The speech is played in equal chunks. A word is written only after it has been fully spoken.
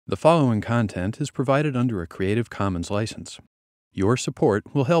The following content is provided under a Creative Commons license. Your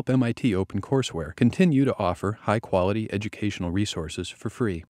support will help MIT OpenCourseware continue to offer high-quality educational resources for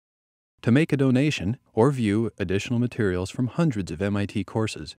free. To make a donation or view additional materials from hundreds of MIT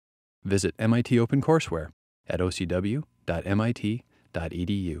courses, visit MIT OpenCourseware at ocw.mit.edu.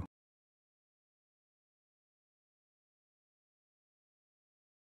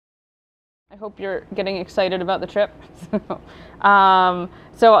 I hope you're getting excited about the trip.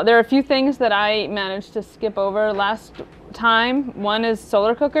 So there are a few things that I managed to skip over last time. One is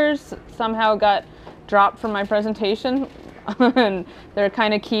solar cookers. Somehow got dropped from my presentation. And they're a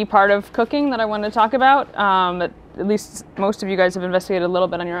kind of key part of cooking that I wanted to talk about. At least most of you guys have investigated a little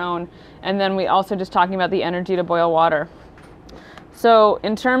bit on your own. And then we also just talking about the energy to boil water. So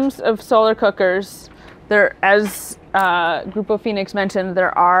in terms of solar cookers, there, as Grupo Phoenix mentioned,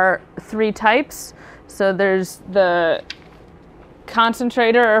 there are three types. So there's the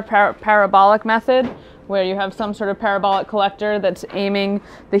concentrator or parabolic method, where you have some sort of parabolic collector that's aiming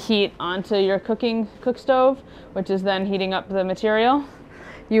the heat onto your cook stove, which is then heating up the material.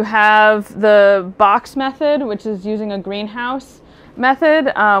 You have the box method, which is using a greenhouse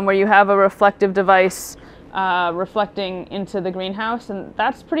method, where you have a reflective device reflecting into the greenhouse, and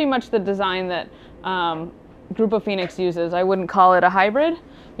that's pretty much the design that Grupo Phoenix uses. I wouldn't call it a hybrid,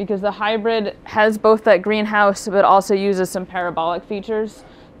 because the hybrid has both that greenhouse but also uses some parabolic features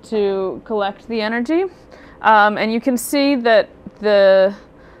to collect the energy. And you can see that the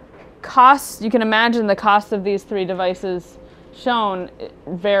cost, you can imagine the cost of these three devices shown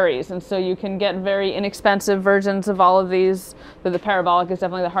varies, and so you can get very inexpensive versions of all of these. The parabolic is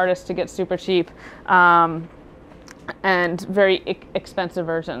definitely the hardest to get super cheap, and very expensive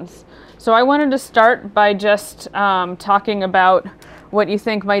versions. So I wanted to start by just talking about what you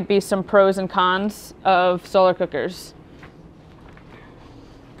think might be some pros and cons of solar cookers.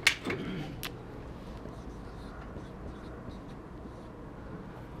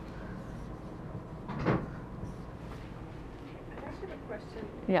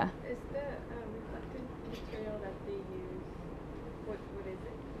 Yeah. Is the reflective material that they use, what is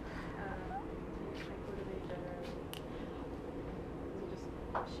it? Like what do they generally? Is it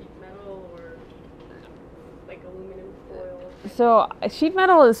just sheet metal or like aluminum foil? So sheet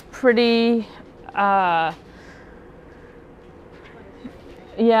metal is pretty, yeah,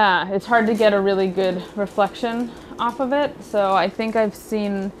 it's hard to get a really good reflection off of it. So I think I've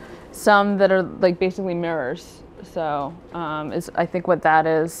seen some that are like basically mirrors. So is I think what that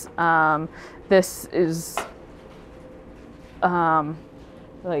is. This is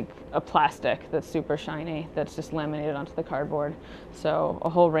like a plastic that's super shiny that's just laminated onto the cardboard. So a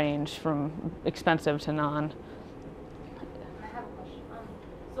whole range from expensive to non. I have a question.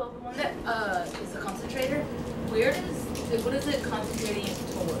 So the one that is the concentrator, what is it concentrating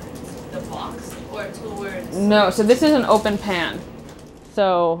towards? The box or towards? No, so this is an open pan.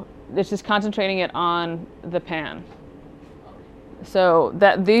 So it's just concentrating it on the pan. So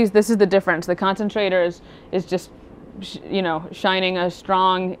this is the difference. The concentrator is just, shining a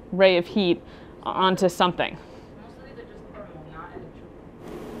strong ray of heat onto something. Most of these are just thermal, not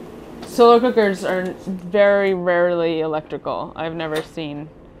electrical. Solar cookers are very rarely electrical. I've never seen.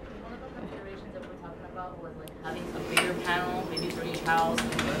 One of the considerations that we're talking about was like having a bigger panel, maybe for each house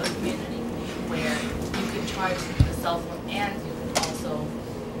or a community, where you could charge the cell phone and you could also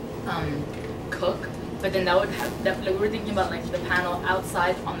cook, but then that would have like we were thinking about like the panel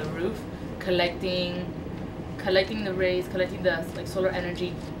outside on the roof collecting the rays, collecting the like solar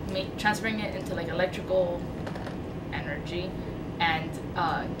energy, transferring it into like electrical energy, and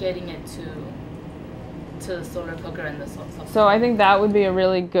getting it to the solar cooker and the solar. So I think that would be a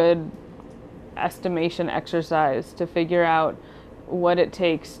really good estimation exercise to figure out what it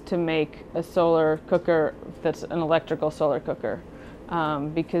takes to make a solar cooker that's an electrical solar cooker.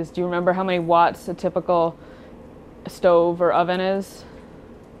 Because do you remember how many watts a typical stove or oven is?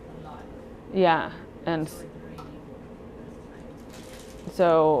 A lot. Yeah, and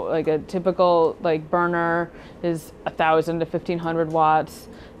so like a typical like burner is 1,000 to 1,500 watts.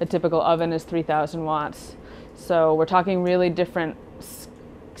 A typical oven is 3,000 watts. So we're talking really different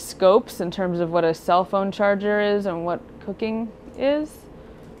scopes in terms of what a cell phone charger is and what cooking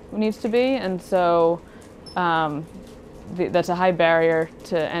needs to be, and so. That's a high barrier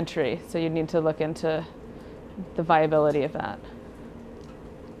to entry, so you need to look into the viability of that.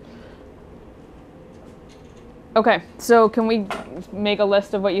 Okay, so can we make a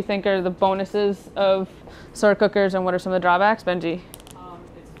list of what you think are the bonuses of solar cookers and what are some of the drawbacks, Benji?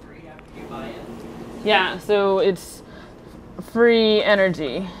 It's free after you buy it. Yeah, so it's free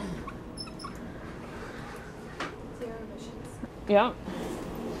energy. Zero emissions. Yeah.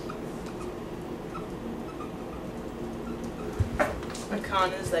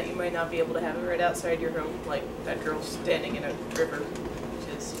 con is that you might not be able to have it right outside your home, like that girl standing in a river,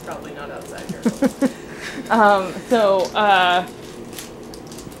 which is probably not outside your home.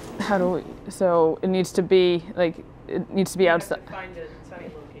 So it needs to be like, it needs to be outside. You have to find a sunny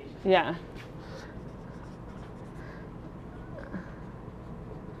location. Yeah.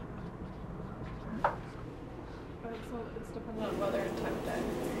 It's dependent on weather and time of day.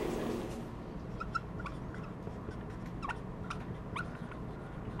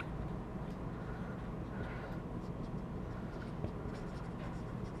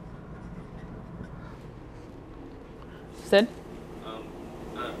 Sid?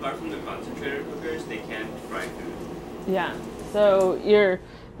 Apart from the concentrator cookers, they can't fry food. Yeah. So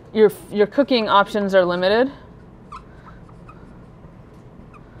your cooking options are limited.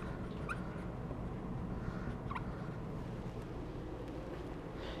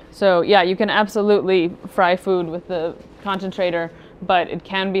 So yeah, you can absolutely fry food with the concentrator, but it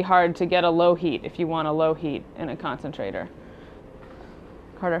can be hard to get a low heat if you want a low heat in a concentrator.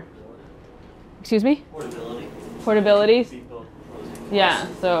 Carter? Excuse me? Portability. Portability? People frozen. Yeah,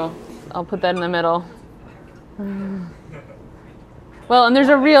 so I'll put that in the middle. Well, and there's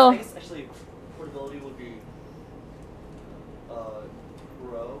a I real... guess actually portability would be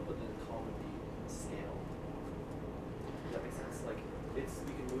grow, but then calm would be scale. Does that make sense? Like you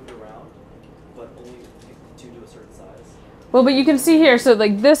can move it around, but only to a certain size. Well, but you can see here, so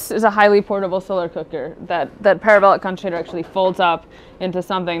like this is a highly portable solar cooker. That parabolic concentrator actually folds up into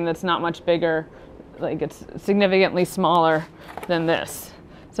something that's not much bigger, like it's significantly smaller than this.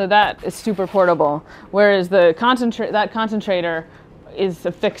 So that is super portable. Whereas that concentrator is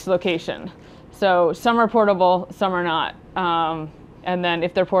a fixed location. So some are portable, some are not. And then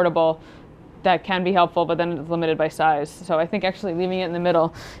if they're portable, that can be helpful, but then it's limited by size. So I think actually leaving it in the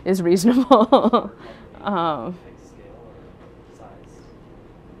middle is reasonable. Fixed scale or size.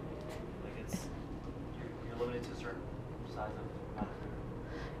 Like you're limited to a certain size of food.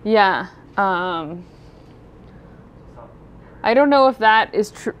 Yeah. I don't know if that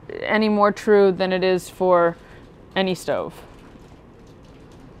is any more true than it is for any stove.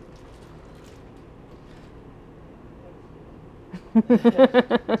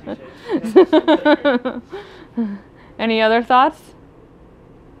 Any other thoughts?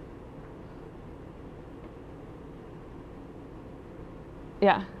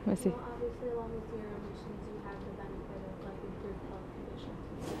 Yeah, let me see. Well, obviously, along with your emissions, you have the benefit of like improved health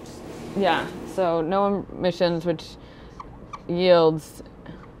conditions. Yeah, so no emissions, which yields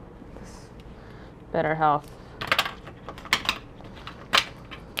better health.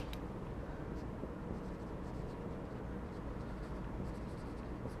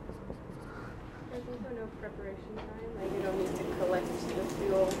 There's also no preparation time, like you don't need to collect the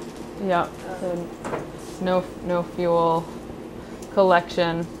fuel. Yeah, so no fuel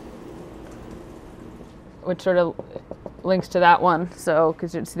collection, which sort of links to that one. So,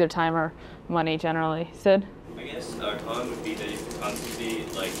 because it's either time or money generally. Sid? I guess our con would be that you can constantly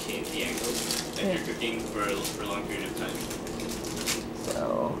like change the angles if Yeah. you're cooking for a long period of time.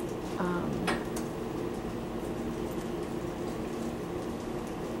 So,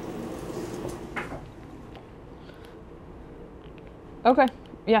 okay,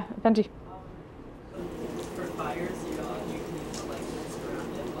 yeah, Benji. For fires, you can use the lights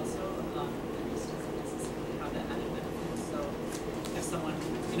around it also. It just doesn't necessarily have that added benefit. So if someone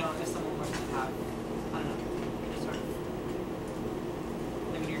were to have, I don't know, sort of,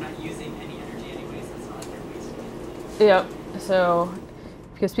 I mean, you're not using any energy anyways, so it's not like you're wasting it. Yep, so,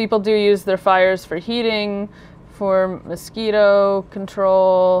 because people do use their fires for heating, for mosquito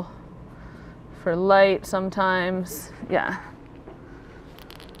control, for light sometimes, yeah.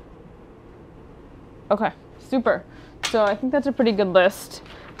 Okay, super. So I think that's a pretty good list.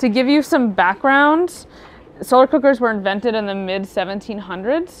 To give you some background, solar cookers were invented in the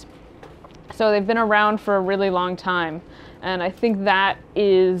mid-1700s. So they've been around for a really long time. And I think that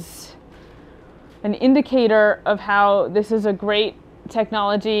is an indicator of how this is a great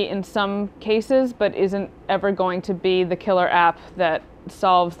technology in some cases, but isn't ever going to be the killer app that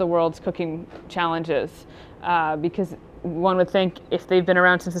solves the world's cooking challenges. Because one would think if they've been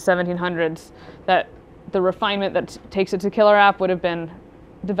around since the 1700s, that the refinement that takes it to killer app would have been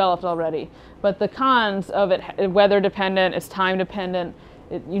developed already. But the cons of it, weather dependent, it's time dependent,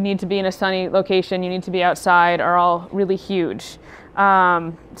 you need to be in a sunny location, you need to be outside, are all really huge.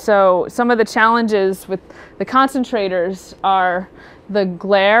 So some of the challenges with the concentrators are the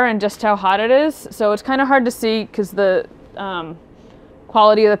glare and just how hot it is. So it's kind of hard to see because the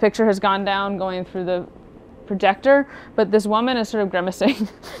quality of the picture has gone down going through the projector, but this woman is sort of grimacing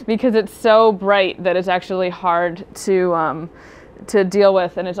because it's so bright that it's actually hard to to deal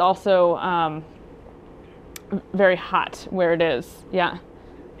with, and it's also very hot where it is. Yeah.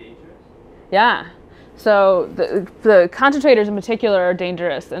 Yeah. So the concentrators in particular are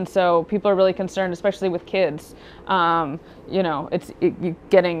dangerous, and so people are really concerned, especially with kids. You know, you're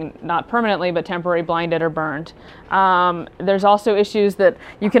getting not permanently but temporarily blinded or burned. There's also issues that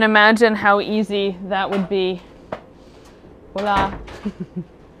you can imagine how easy that would be. Voila.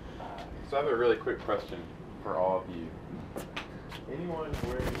 So I have a really quick question for all of you. Anyone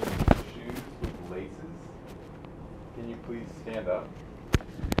wearing shoes with laces? Can you please stand up?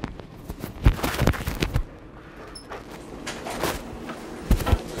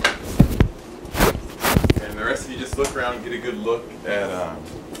 And the rest of you just look around and get a good look at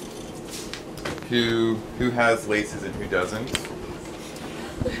who has laces and who doesn't.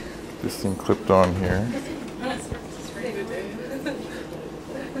 This thing clipped on here.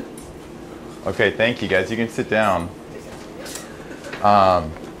 Okay, thank you guys. You can sit down.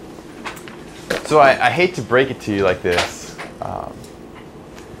 So I hate to break it to you like this,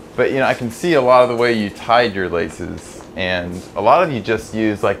 but you know, I can see a lot of the way you tied your laces, and a lot of you just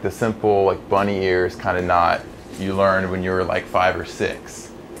use like the simple like bunny ears kind of knot you learned when you were like 5 or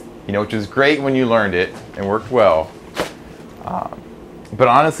 6, you know, which was great when you learned it and worked well. But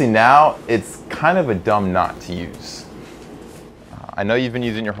honestly, now it's kind of a dumb knot to use. I know you've been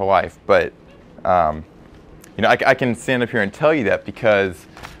using it your whole life, but you know, I can stand up here and tell you that because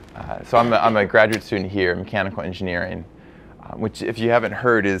so I'm a graduate student here in mechanical engineering, which, if you haven't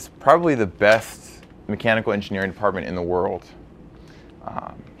heard, is probably the best mechanical engineering department in the world.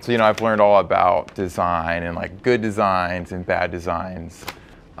 So you know, I've learned all about design and like good designs and bad designs,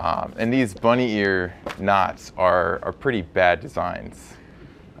 and these bunny ear knots are pretty bad designs.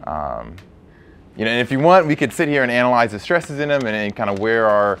 You know, and if you want, we could sit here and analyze the stresses in them and kind of where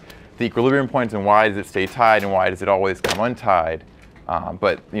are the equilibrium points and why does it stay tied and why does it always come untied.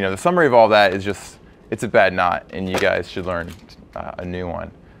 But you know, the summary of all that is just, it's a bad knot and you guys should learn a new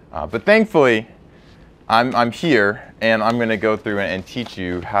one. But thankfully, I'm here and I'm going to go through and teach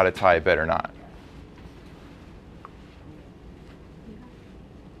you how to tie a better knot.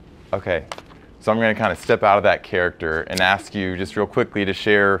 Okay, so I'm going to kind of step out of that character and ask you just real quickly to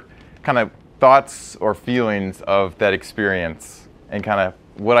share kind of thoughts or feelings of that experience and kind of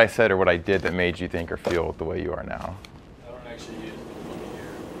what I said or what I did that made you think or feel the way you are now. I don't actually use the bunny ear.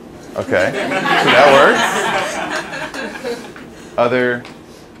 Okay, so that works.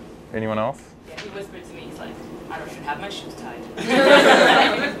 Anyone else? Yeah, he whispered to me, he's like, I don't even have my shoes tied.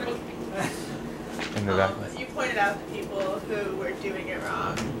 In the back. You pointed out the people who were doing it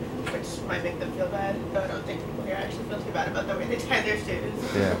wrong, which might make them feel bad, though I don't think people here actually feel too bad about the way they tie their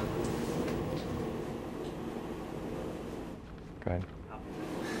shoes. Yeah. Go ahead.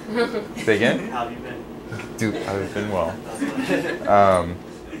 Say again? How have you been? Dude, I've been well.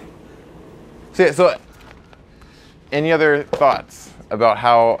 So yeah, so any other thoughts about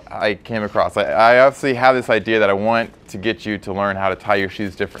how I came across? I obviously have this idea that I want to get you to learn how to tie your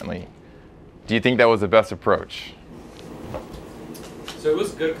shoes differently. Do you think that was the best approach? So it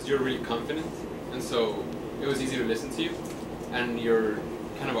was good because you were really confident, and so it was easy to listen to you, and your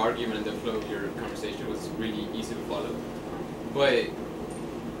kind of argument and the flow of your conversation was really easy to follow. But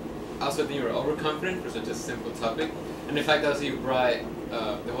I also think you were overconfident for such a simple topic, and the fact that you brought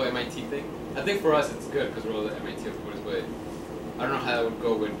the whole MIT thing, I think for us it's good because we're all at MIT of course, but I don't know how that would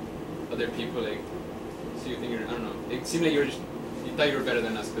go with other people, like, so you think you're, I don't know, it seemed like you thought you were better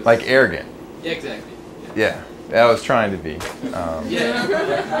than us. Like arrogant. Yeah, exactly. Yeah, I was trying to be.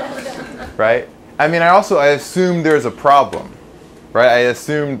 Yeah. Right? I mean, I assumed there's a problem, right? I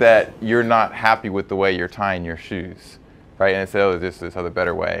assumed that you're not happy with the way you're tying your shoes, right? And I said, oh, there's this other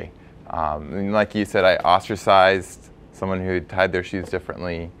better way. And like you said, I ostracized someone who tied their shoes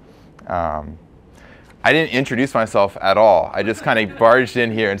differently. I didn't introduce myself at all. I just kind of barged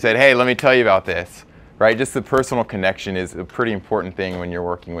in here and said, hey, let me tell you about this, right? Just the personal connection is a pretty important thing when you're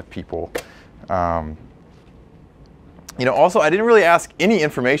working with people. You know, also, I didn't really ask any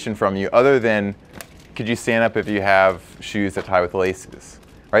information from you other than, could you stand up if you have shoes that tie with laces,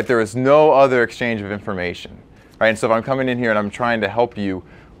 right? There was no other exchange of information, right? And so if I'm coming in here and I'm trying to help you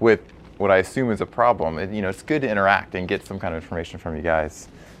with what I assume is a problem, you know, it's good to interact and get some kind of information from you guys.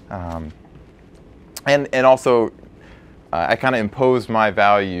 And also, I kind of imposed my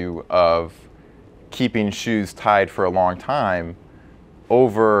value of keeping shoes tied for a long time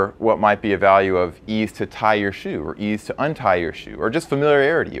over what might be a value of ease to tie your shoe or ease to untie your shoe or just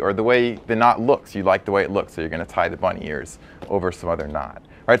familiarity or the way the knot looks. You like the way it looks, so you're going to tie the bunny ears over some other knot.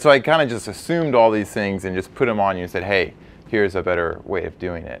 Right? So I kind of just assumed all these things and just put them on you and said, hey, here's a better way of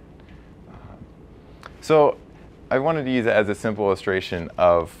doing it. So I wanted to use it as a simple illustration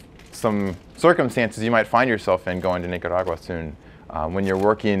of some circumstances you might find yourself in going to Nicaragua soon when you're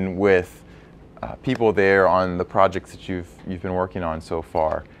working with people there on the projects that you've been working on so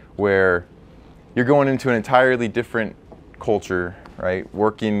far, where you're going into an entirely different culture, right?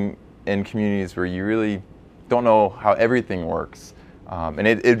 Working in communities where you really don't know how everything works. And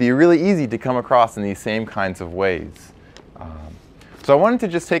it'd be really easy to come across in these same kinds of ways. So I wanted to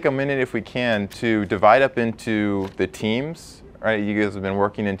just take a minute, if we can, to divide up into the teams, right? You guys have been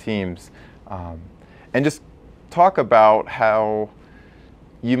working in teams, and just talk about how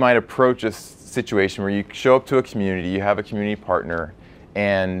you might approach a situation where you show up to a community, you have a community partner,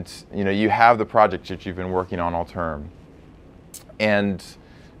 and you have the project that you've been working on all term. And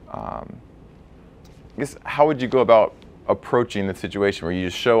I guess how would you go about approaching the situation where you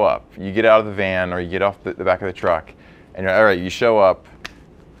just show up, you get out of the van or you get off the back of the truck, and you're all right, you show up,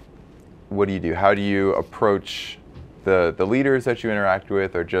 what do you do? How do you approach the leaders that you interact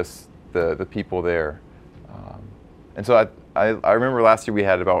with, or just the people there? And so I remember last year we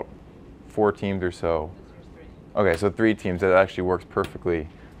had about 4 teams or so. Okay, so 3 teams. That actually works perfectly.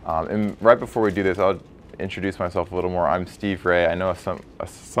 And right before we do this, I'll introduce myself a little more. I'm Steve Ray. I know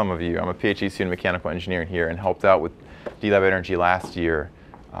some of you. I'm a PhD student in mechanical engineering here and helped out with D-Lab Energy last year.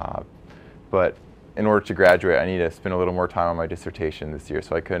 But in order to graduate, I need to spend a little more time on my dissertation this year,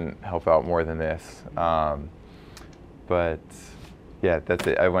 so I couldn't help out more than this. But yeah, that's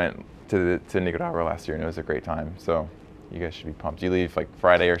it. I went to Nicaragua last year, and it was a great time. So you guys should be pumped. You leave like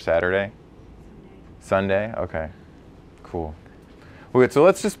Friday or Saturday? Sunday? Okay, cool. Okay, so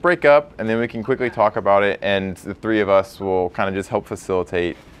let's just break up, and then we can quickly talk about it, and the 3 of us will kind of just help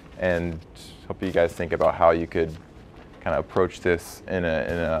facilitate and help you guys think about how you could kind of approach this in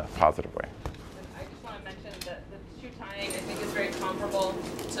a positive way. I just want to mention that the shoe tying, I think, is very comparable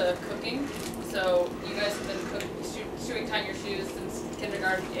to cooking. So you guys have been shoeing tying your shoes since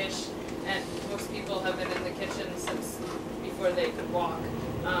kindergarten-ish, and most people have been in the kitchen since before they could walk,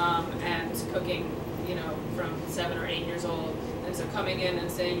 and cooking, from 7 or 8 years old. And so coming in and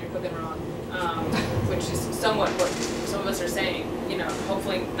saying you're cooking wrong, which is somewhat what some of us are saying,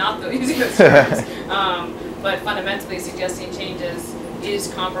 hopefully not using those terms, but fundamentally suggesting changes is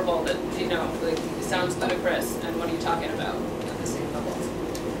comparable that, like, it sounds ludicrous, and what are you talking about at the same level?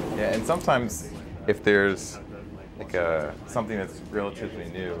 Yeah, and sometimes if there's like something that's relatively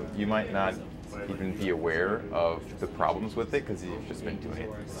new, you might not even be aware of the problems with it because you've just been doing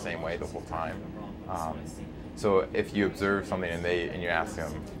it the same way the whole time. So if you observe something and you ask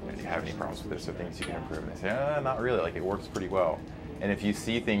them, do you have any problems with this or things you can improve? And they say, not really, like it works pretty well. And if you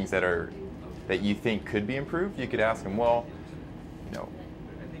see things that you think could be improved, you could ask them, well,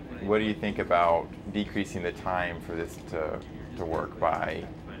 what do you think about decreasing the time for this to work by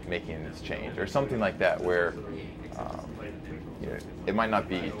making this change? Or something like that where it might not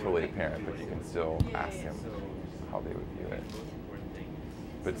be totally apparent, but you can still ask them how they would view it.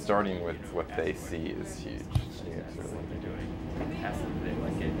 But starting with what they see is huge.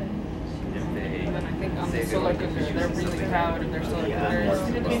 And then I think on the solar cooker, they're really proud of their solar cookers,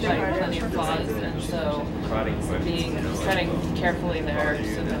 despite plenty of flaws, and so treading carefully there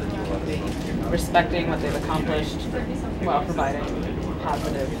so that you can be respecting what they've accomplished while providing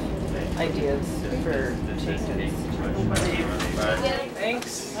positive ideas for changes.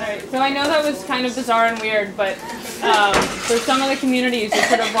 Thanks. All right. So I know that was kind of bizarre and weird, but for some of the communities, you're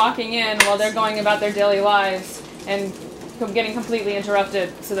sort of walking in while they're going about their daily lives and getting completely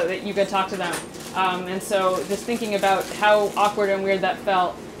interrupted so that you could talk to them. And so just thinking about how awkward and weird that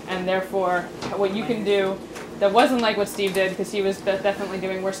felt, and therefore what you can do that wasn't like what Steve did, because he was definitely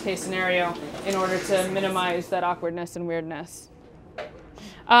doing worst case scenario in order to minimize that awkwardness and weirdness.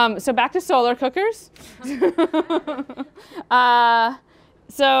 So back to solar cookers.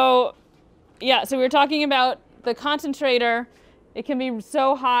 So we were talking about the concentrator. It can be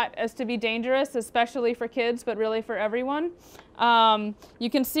so hot as to be dangerous, especially for kids, but really for everyone. You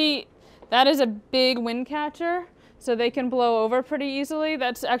can see that is a big wind catcher, so they can blow over pretty easily.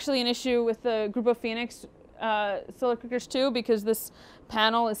 That's actually an issue with the Grupo Phoenix solar cookers too, because this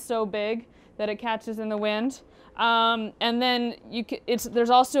panel is so big that it catches in the wind. And then there's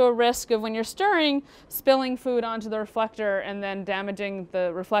also a risk of, when you're stirring, spilling food onto the reflector and then damaging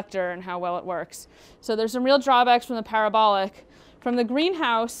the reflector and how well it works. So there's some real drawbacks from the parabolic. From the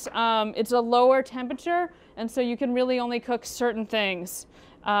greenhouse, it's a lower temperature, and so you can really only cook certain things.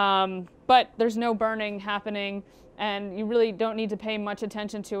 But there's no burning happening, and you really don't need to pay much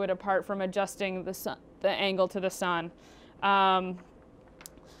attention to it apart from adjusting the angle to the sun. And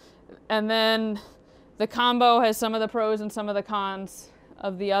then the combo has some of the pros and some of the cons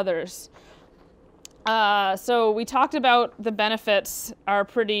of the others. So we talked about the benefits are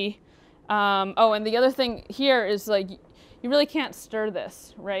pretty, oh, and the other thing here is like, you really can't stir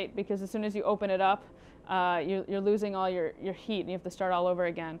this, right? Because as soon as you open it up, you're losing all your heat and you have to start all over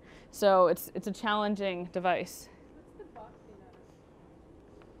again. So it's a challenging device. What's the box made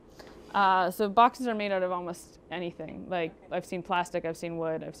out of? So boxes are made out of almost anything. Like I've seen plastic, I've seen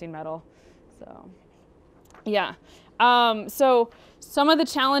wood, I've seen metal. So yeah. So some of the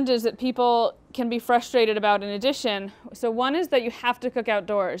challenges that people can be frustrated about in addition, so one is that you have to cook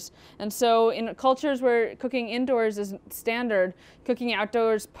outdoors. And so in cultures where cooking indoors is standard, cooking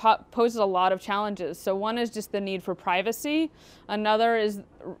outdoors poses a lot of challenges. So one is just the need for privacy. Another is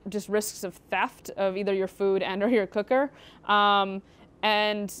just risks of theft of either your food and or your cooker.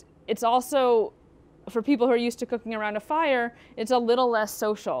 And it's also, for people who are used to cooking around a fire, it's a little less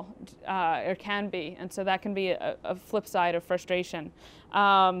social, or can be, and so that can be a flip side of frustration.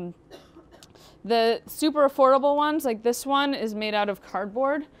 The super affordable ones, like this one, is made out of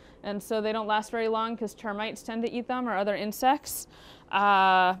cardboard, and so they don't last very long because termites tend to eat them or other insects,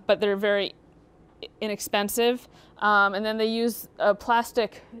 but they're very inexpensive. And then they use a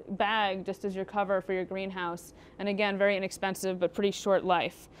plastic bag just as your cover for your greenhouse, and again, very inexpensive but pretty short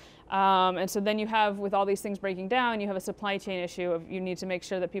life. And so then you have, with all these things breaking down, you have a supply chain issue of you need to make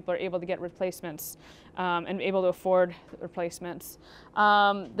sure that people are able to get replacements and able to afford replacements.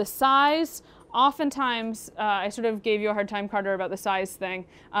 The size, oftentimes, I sort of gave you a hard time, Carter, about the size thing,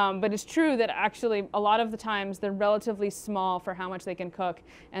 but it's true that actually a lot of the times they're relatively small for how much they can cook,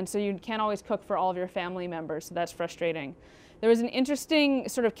 and so you can't always cook for all of your family members, so that's frustrating. There was an interesting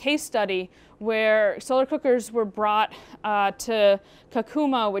sort of case study where solar cookers were brought to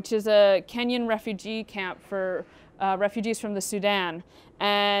Kakuma, which is a Kenyan refugee camp for refugees from the Sudan.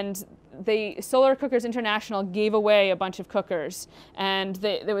 And Solar Cookers International gave away a bunch of cookers. And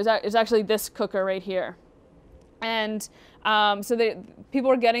it was actually this cooker right here. And so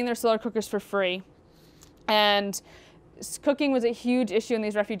people were getting their solar cookers for free. And cooking was a huge issue in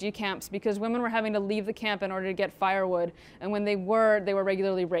these refugee camps because women were having to leave the camp in order to get firewood, and when they were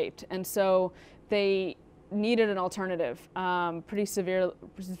regularly raped, and so they needed an alternative pretty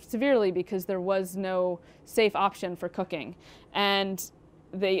severely because there was no safe option for cooking. And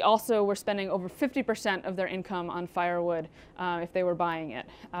they also were spending over 50% of their income on firewood if they were buying it,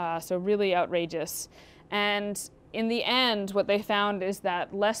 so really outrageous. And in the end, what they found is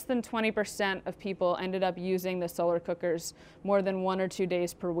that less than 20% of people ended up using the solar cookers more than 1 or 2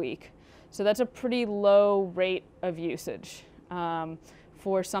 days per week. So that's a pretty low rate of usage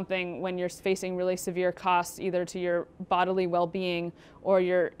for something when you're facing really severe costs either to your bodily well-being or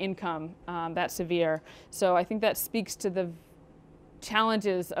your income that severe. So I think that speaks to the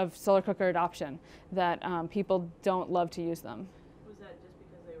challenges of solar cooker adoption, that people don't love to use them. Was that just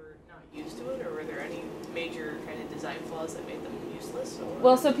because they were not used to it, or were there any major kind of design flaws that made them useless? Or?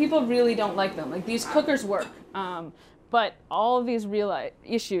 Well, so people really don't like them. Like, these cookers work, but all of these real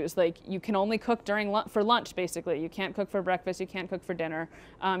issues, like you can only cook for lunch, basically. You can't cook for breakfast, you can't cook for dinner,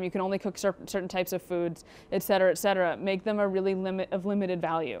 you can only cook certain types of foods, et cetera, make them a really limited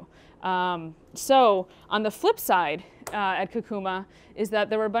value. So on the flip side at Kakuma is that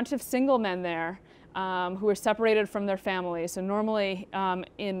there were a bunch of single men there who were separated from their families. So normally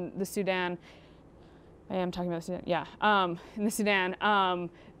in the Sudan, I am talking about the Sudan, yeah. In the Sudan,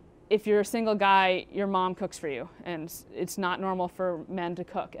 if you're a single guy, your mom cooks for you, and it's not normal for men to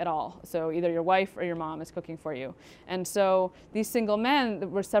cook at all. So either your wife or your mom is cooking for you. And so these single men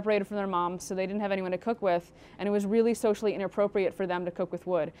were separated from their moms, so they didn't have anyone to cook with, and it was really socially inappropriate for them to cook with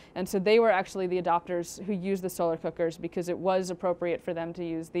wood. And so they were actually the adopters who used the solar cookers because it was appropriate for them to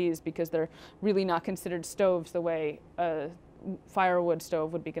use these because they're really not considered stoves the way firewood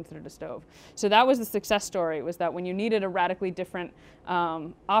stove would be considered a stove. So that was the success story, was that when you needed a radically different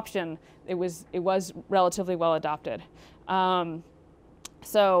option, it was relatively well adopted.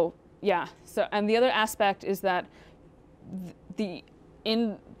 So yeah, and the other aspect is that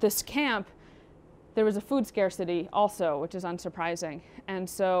in this camp, there was a food scarcity also, which is unsurprising. And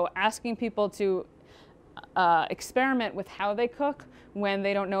so asking people to experiment with how they cook when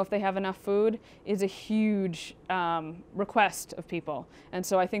they don't know if they have enough food is a huge request of people. And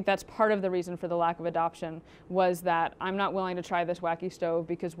so I think that's part of the reason for the lack of adoption, was that I'm not willing to try this wacky stove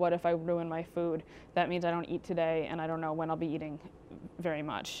because what if I ruin my food? That means I don't eat today and I don't know when I'll be eating very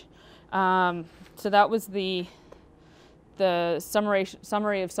much. So that was the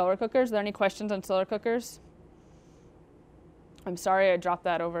summary of solar cookers. Are there any questions on solar cookers? I'm sorry I dropped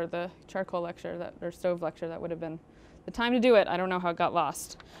that over the charcoal lecture, or stove lecture. That would have been the time to do it. I don't know how it got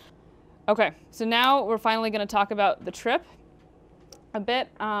lost. Okay, so now we're finally going to talk about the trip a bit,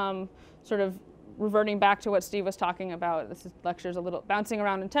 sort of reverting back to what Steve was talking about. This lecture's a little bouncing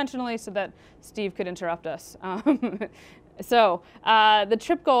around intentionally so that Steve could interrupt us. So the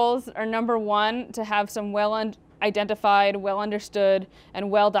TRIP goals are: number one, to have some identified, well understood, and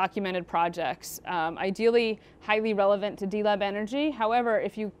well documented projects, ideally highly relevant to D-Lab energy. However,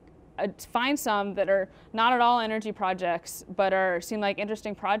 if you find some that are not at all energy projects but seem like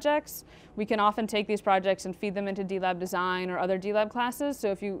interesting projects, we can often take these projects and feed them into D-Lab design or other D-Lab classes.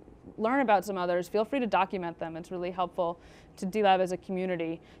 So if you learn about some others, feel free to document them. It's really helpful to D-Lab as a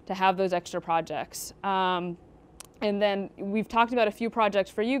community to have those extra projects. And then we've talked about a few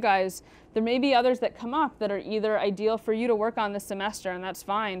projects for you guys. There may be others that come up that are either ideal for you to work on this semester, and that's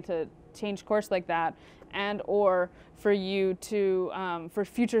fine to change course like that, and or for you to, for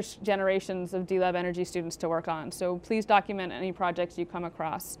future generations of D-Lab energy students to work on. So please document any projects you come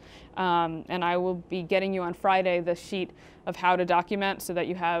across. And I will be getting you on Friday the sheet of how to document so that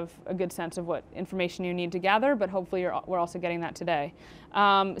you have a good sense of what information you need to gather, but hopefully we're also getting that today.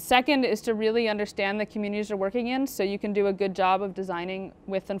 Second is to really understand the communities you're working in so you can do a good job of designing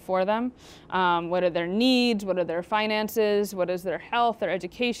with and for them. What are their needs? What are their finances? What is their health, their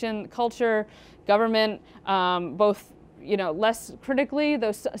education, culture, government, both less critically,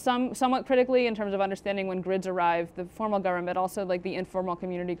 though somewhat critically in terms of understanding when grids arrive, the formal government, also like the informal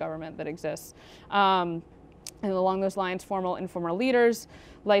community government that exists. And along those lines, formal, informal leaders,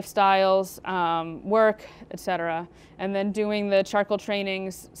 lifestyles, work, etc. And then doing the charcoal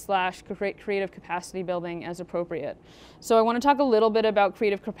trainings / creative capacity building as appropriate. So I want to talk a little bit about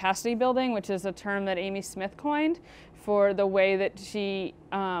creative capacity building, which is a term that Amy Smith coined for the way that she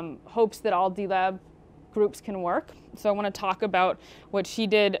hopes that all D-Lab groups can work. So I want to talk about what she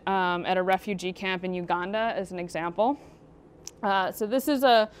did at a refugee camp in Uganda as an example. So this is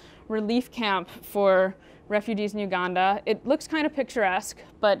a relief camp for refugees in Uganda. It looks kind of picturesque,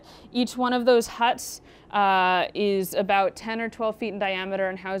 but each one of those huts is about 10 or 12 feet in diameter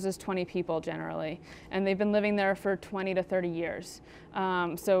and houses 20 people generally. And they've been living there for 20 to 30 years.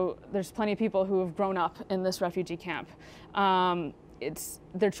 So there's plenty of people who have grown up in this refugee camp.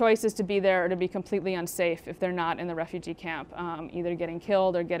 Their choice is to be there or to be completely unsafe if they're not in the refugee camp, either getting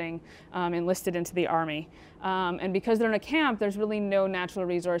killed or getting enlisted into the army. And because they're in a camp, there's really no natural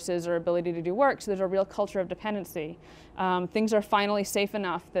resources or ability to do work, so there's a real culture of dependency. Things are finally safe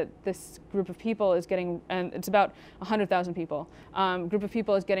enough that this group of people is getting, and it's about 100,000 people, group of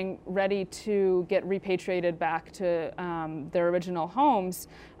people is getting ready to get repatriated back to their original homes.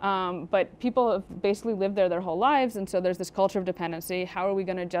 But people have basically lived there their whole lives, and so there's this culture of dependency. How are we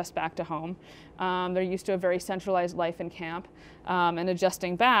going to adjust back to home? They're used to a very centralized life in camp, and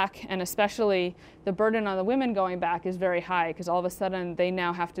adjusting back, and especially the burden on the women going back is very high because all of a sudden they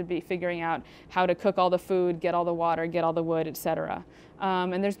now have to be figuring out how to cook all the food, get all the water, get all the wood, etc.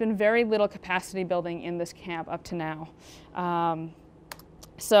 And there's been very little capacity building in this camp up to now.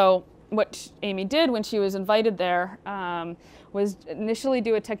 So what Amy did when she was invited there was initially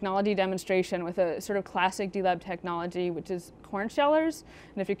do a technology demonstration with a sort of classic D-Lab technology, which is corn shellers.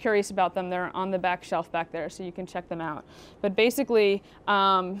 And if you're curious about them, they're on the back shelf back there, so you can check them out. But basically,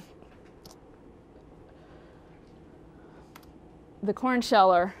 the corn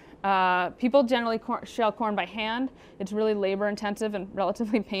sheller, people generally shell corn by hand. It's really labor intensive and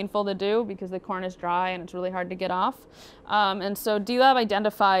relatively painful to do because the corn is dry and it's really hard to get off. And so D-Lab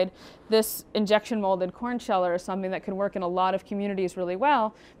identified this injection molded corn sheller as something that can work in a lot of communities really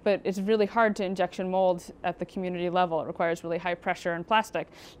well, but it's really hard to injection mold at the community level. It requires really high pressure and plastic,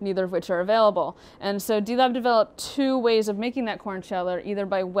 neither of which are available. And so D-Lab developed two ways of making that corn sheller, either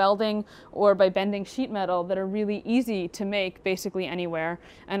by welding or by bending sheet metal, that are really easy to make basically anywhere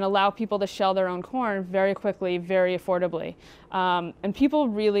and allow people to shell their own corn very quickly, very affordably. And people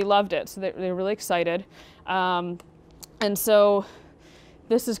really loved it, so they're really excited. And so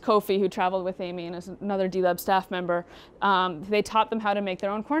this is Kofi, who traveled with Amy and is another D-Lab staff member. They taught them how to make their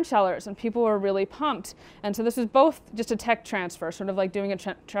own corn shellers, and people were really pumped. And so this is both just a tech transfer, sort of like doing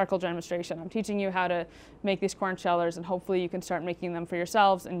a charcoal demonstration. I'm teaching you how to make these corn shellers, and hopefully you can start making them for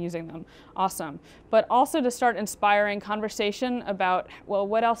yourselves and using them. Awesome. But also to start inspiring conversation about, well,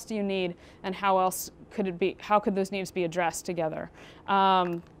 what else do you need, and how else could it be? How could those needs be addressed together?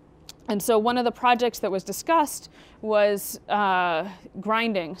 And so one of the projects that was discussed was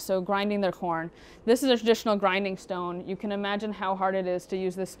grinding, so grinding their corn. This is a traditional grinding stone. You can imagine how hard it is to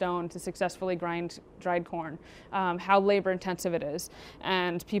use this stone to successfully grind dried corn, how labor intensive it is.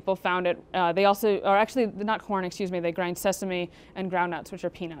 And people found it, they also, or actually not corn, excuse me, they grind sesame and groundnuts, which are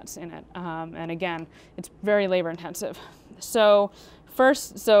peanuts in it. And again, it's very labor intensive. So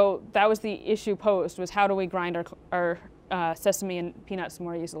first, so that was the issue posed, was how do we grind our sesame and peanuts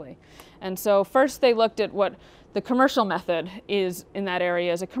more easily. And so first they looked at what the commercial method is in that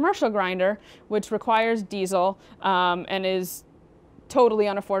area as a commercial grinder, which requires diesel and is totally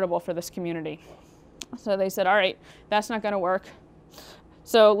unaffordable for this community. So they said, all right, that's not going to work.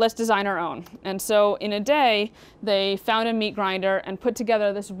 So let's design our own. And so in a day, they found a meat grinder and put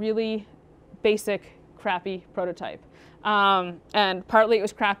together this really basic, crappy prototype. And partly it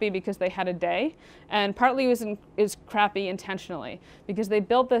was crappy because they had a day, and partly it was crappy intentionally because they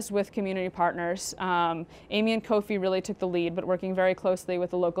built this with community partners. Amy and Kofi really took the lead, but working very closely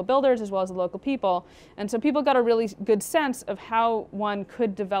with the local builders as well as the local people. And so people got a really good sense of how one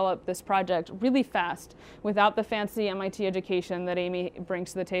could develop this project really fast without the fancy MIT education that Amy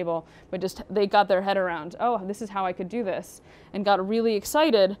brings to the table, but just they got their head around, oh, this is how I could do this, and got really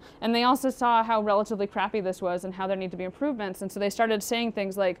excited. And they also saw how relatively crappy this was and how there need to be improvements. And so they started saying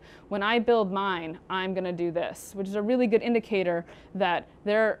things like, when I build mine, I'm going to do this, which is a really good indicator that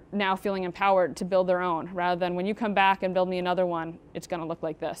they're now feeling empowered to build their own, rather than when you come back and build me another one, it's going to look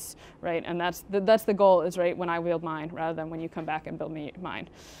like this, right? And that's the goal, is right when I build mine, rather than when you come back and build me mine.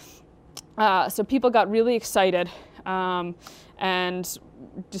 So people got really excited and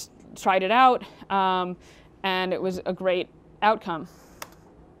just tried it out, and it was a great outcome.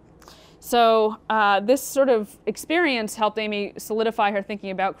 So this sort of experience helped Amy solidify her thinking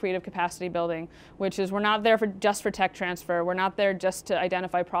about creative capacity building, which is we're not there just for tech transfer. We're not there just to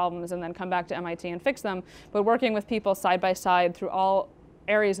identify problems and then come back to MIT and fix them, but working with people side by side through all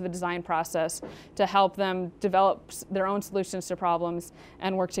areas of the design process to help them develop their own solutions to problems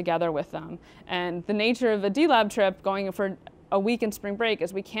and work together with them. And the nature of a D-Lab trip going for a week in spring break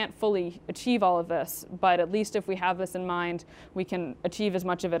is we can't fully achieve all of this, but at least if we have this in mind, we can achieve as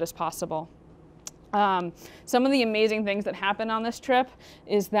much of it as possible. Some of the amazing things that happened on this trip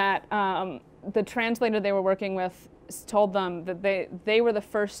is that the translator they were working with told them that they were the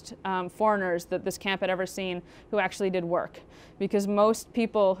first foreigners that this camp had ever seen who actually did work. Because most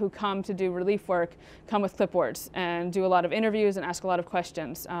people who come to do relief work come with clipboards and do a lot of interviews and ask a lot of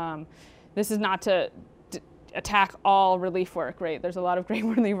questions. This is not to attack all relief work, right? There's a lot of great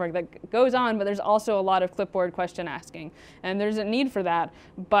relief work that goes on, but there's also a lot of clipboard question asking. And there's a need for that,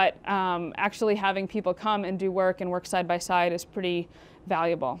 but actually having people come and do work and work side by side is pretty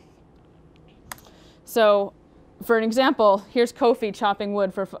valuable. So for an example, here's Kofi chopping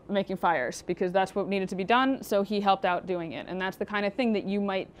wood for making fires, because that's what needed to be done, so he helped out doing it. And that's the kind of thing that you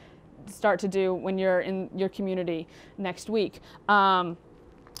might start to do when you're in your community next week.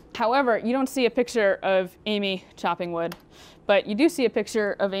 However, you don't see a picture of Amy chopping wood, but you do see a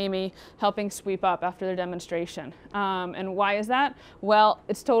picture of Amy helping sweep up after their demonstration. And why is that? Well,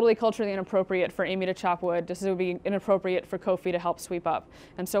 it's totally culturally inappropriate for Amy to chop wood, just as it would be inappropriate for Kofi to help sweep up.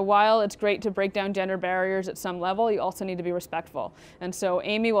 And so while it's great to break down gender barriers at some level, you also need to be respectful. And so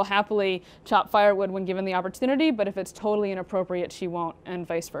Amy will happily chop firewood when given the opportunity, but if it's totally inappropriate, she won't, and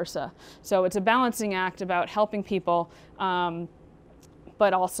vice versa. So it's a balancing act about helping people,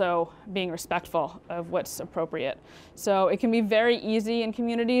 but also being respectful of what's appropriate. So it can be very easy in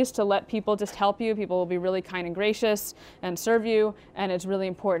communities to let people just help you. People will be really kind and gracious and serve you, and it's really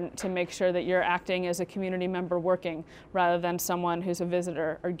important to make sure that you're acting as a community member working rather than someone who's a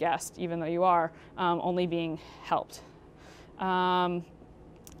visitor or guest, even though you are only being helped. And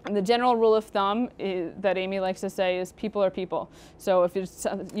the general rule of thumb that Amy likes to say is people are people. So if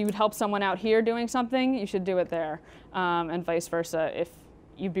you would help someone out here doing something, you should do it there, and vice versa. If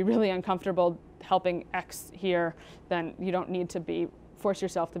you'd be really uncomfortable helping X here, then you don't need to force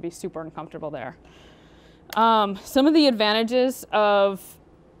yourself to be super uncomfortable there. Some of the advantages of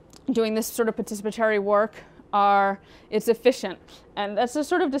doing this sort of participatory work are it's efficient. And that's a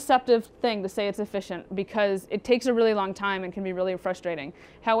sort of deceptive thing to say it's efficient, because it takes a really long time and can be really frustrating.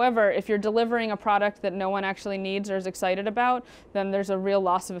 However, if you're delivering a product that no one actually needs or is excited about, then there's a real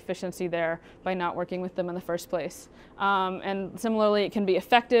loss of efficiency there by not working with them in the first place. And similarly, it can be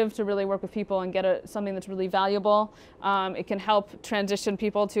effective to really work with people and get something that's really valuable. It can help transition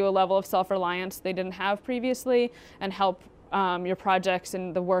people to a level of self-reliance they didn't have previously, and help your projects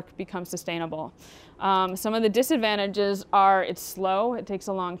and the work become sustainable. Some of the disadvantages are it's slow, it takes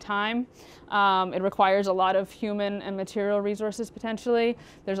a long time, it requires a lot of human and material resources potentially.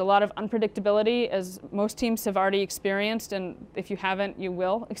 There's a lot of unpredictability, as most teams have already experienced, and if you haven't, you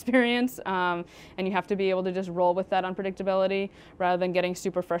will experience, and you have to be able to just roll with that unpredictability rather than getting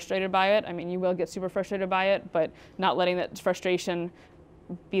super frustrated by it. I mean, you will get super frustrated by it, but not letting that frustration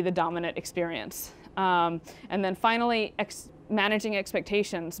be the dominant experience. And then finally, managing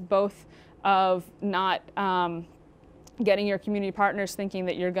expectations, both of not getting your community partners thinking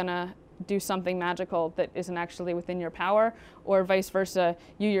that you're going to do something magical that isn't actually within your power, or vice versa,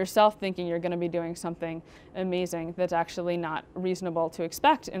 you yourself thinking you're going to be doing something amazing that's actually not reasonable to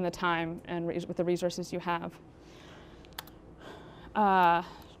expect in the time and with the resources you have.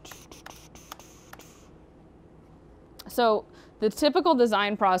 So the typical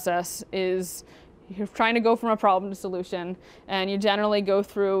design process is you're trying to go from a problem to solution, and you generally go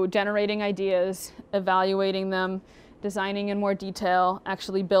through generating ideas, evaluating them, designing in more detail,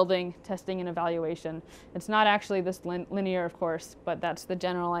 actually building, testing, and evaluation. It's not actually this linear, of course, but that's the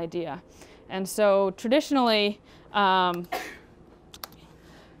general idea. And so traditionally,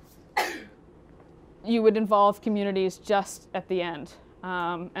 you would involve communities just at the end.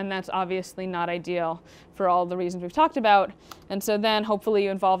 And that's obviously not ideal for all the reasons we've talked about. And so then hopefully you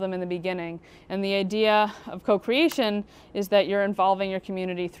involve them in the beginning. And the idea of co-creation is that you're involving your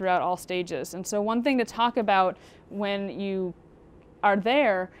community throughout all stages. And so one thing to talk about when you are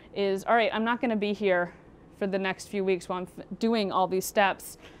there is, all right, I'm not going to be here for the next few weeks while I'm doing all these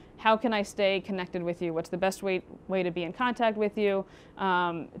steps. How can I stay connected with you? What's the best way to be in contact with you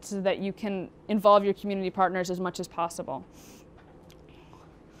so that you can involve your community partners as much as possible?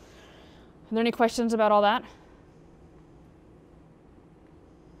 Are there any questions about all that?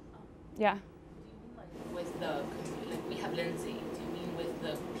 Yeah. Do you mean like with the, like we have Lindsay, do you mean with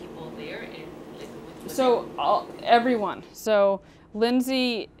the people there? And like with So everyone. So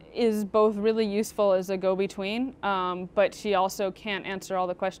Lindsay is both really useful as a go-between, but she also can't answer all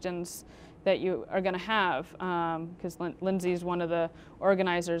the questions that you are going to have, because Lindsay is one of the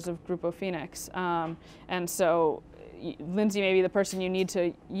organizers of Grupo Phoenix. And so Lindsay may be the person you need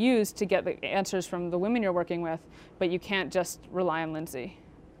to use to get the answers from the women you're working with, but you can't just rely on Lindsay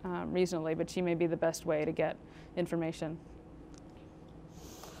reasonably, but she may be the best way to get information.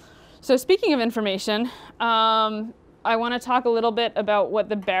 So speaking of information, I want to talk a little bit about what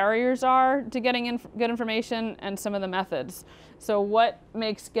the barriers are to getting good information and some of the methods. So what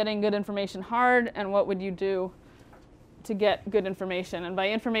makes getting good information hard, and what would you do to get good information? And by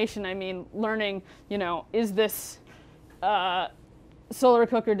information, I mean learning, is this solar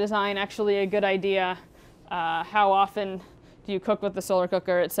cooker design actually a good idea? How often do you cook with the solar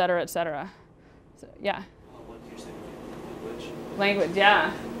cooker, et cetera, et cetera? So, yeah. What did you say? Language? Language,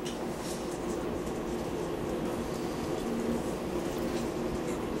 yeah.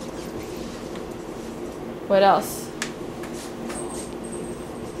 What else?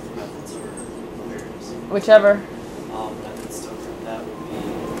 Methods or barriers? Whichever. Methods, so that would be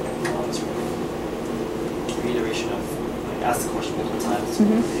sort of reiteration of, like, ask the question multiple times to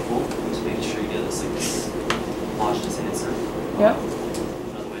people, to making sure you get this, like, this homogeneous answer. Yep.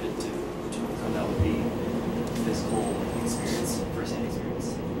 Another way to overcome that would be physical experience, first-hand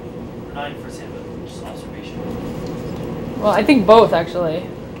experience. Or not even first-hand, but just observation. Well, I think both, actually.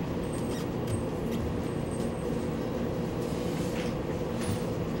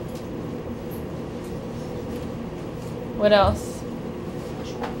 What else?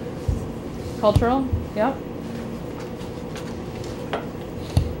 Cultural? Yep.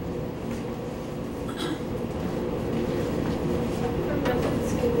 For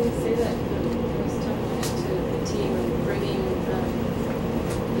methods, can we say that was talking to the team of bringing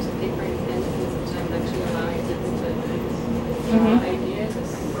just paper and pen and sometimes actually allowing them to draw ideas as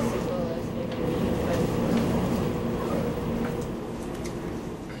simple as they can be, but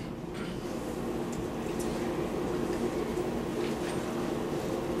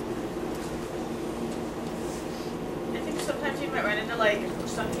I think sometimes you might run into like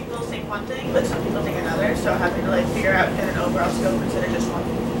some people think one thing, but some people think another. So having to like figure out get an overall scope instead of just one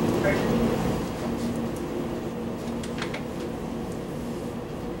version.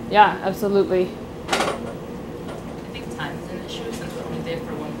 Yeah, absolutely. I think time is an issue since we're only there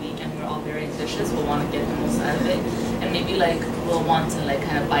for 1 week and we're all very ambitious. We'll want to get the most out of it, and maybe like we'll want to like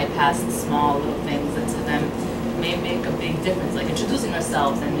kind of bypass the small little things that to them may make a big difference, like introducing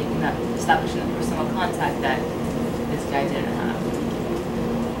ourselves and making that establishing a personal contact that this guy didn't have.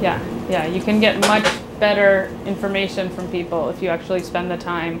 Yeah, you can get much better information from people if you actually spend the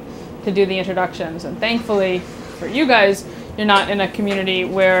time to do the introductions. And thankfully for you guys, you're not in a community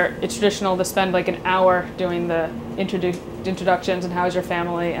where it's traditional to spend like an hour doing the introductions and how's your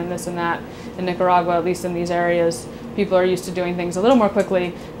family and this and that. In Nicaragua, at least in these areas, people are used to doing things a little more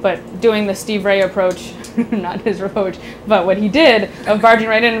quickly, but doing the Steve Ray approach, not his approach, but what he did of barging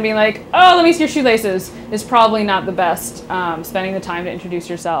right in and being like, oh, let me see your shoelaces, is probably not the best. Spending the time to introduce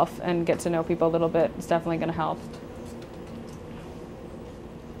yourself and get to know people a little bit is definitely going to help.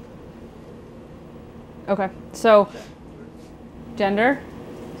 Okay, so gender,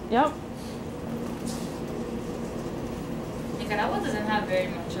 yep. Nicaragua doesn't have very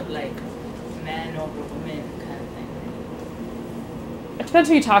much of like men over women kind of thing? It depends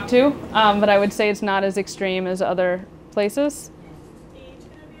who you talk to, but I would say it's not as extreme as other places. Age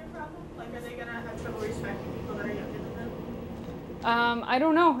gonna be a problem? Like, are they gonna have trouble respecting people that are younger than them? I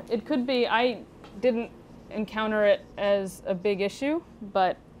don't know. It could be. I didn't encounter it as a big issue,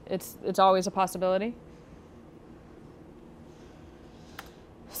 but it's always a possibility.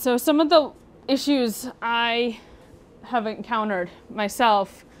 So some of the issues I have encountered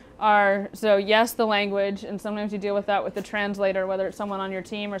myself are, so yes, the language, and sometimes you deal with that with the translator, whether it's someone on your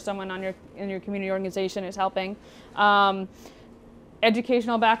team or someone on in your community organization who's helping.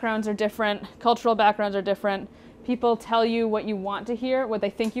 Educational backgrounds are different, cultural backgrounds are different. People tell you what you want to hear, what they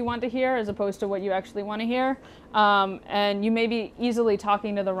think you want to hear, as opposed to what you actually want to hear. And you may be easily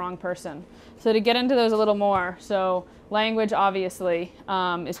talking to the wrong person. So to get into those a little more, so language obviously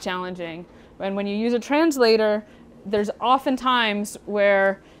is challenging. And when you use a translator, there's often times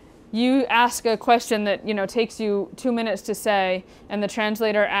where you ask a question that takes you 2 minutes to say, and the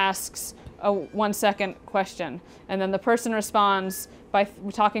translator asks a 1 second question, and then the person responds by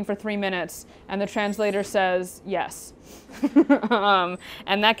talking for 3 minutes, and the translator says yes.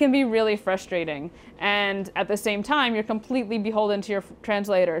 And that can be really frustrating. And at the same time, you're completely beholden to your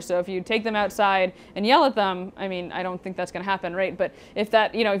translator. So if you take them outside and yell at them, I mean, I don't think that's going to happen, right? But if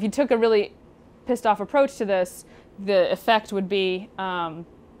that, if you took a really pissed off approach to this, the effect would be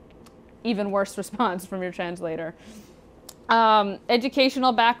even worse response from your translator.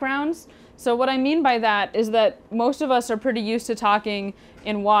 Educational backgrounds. So what I mean by that is that most of us are pretty used to talking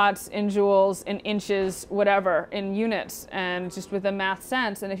in watts, in joules, in inches, whatever, in units, and just with a math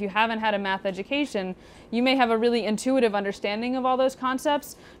sense. And if you haven't had a math education, you may have a really intuitive understanding of all those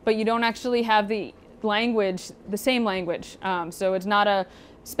concepts, but you don't actually have the language, the same language. So it's not a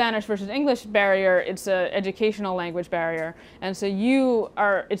Spanish versus English barrier, it's an educational language barrier. And so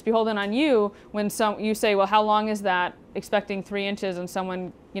it's beholden on you when you say, well, how long is that, expecting 3 inches, and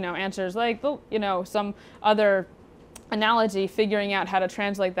someone answers like some other analogy, figuring out how to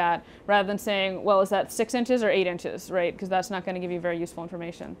translate that, rather than saying, well, is that 6 inches or 8 inches, right? Because that's not going to give you very useful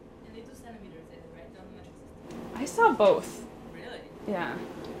information. And they do centimeters, right? Down the metric system. I saw both. Really? Yeah.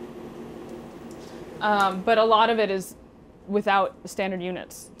 But a lot of it is without standard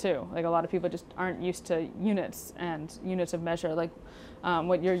units too. Like a lot of people just aren't used to units and units of measure, like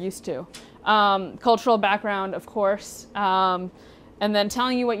what you're used to. Cultural background, of course. And then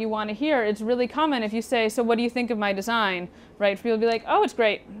telling you what you want to hear. It's really common if you say, so what do you think of my design? Right? People will be like, oh, it's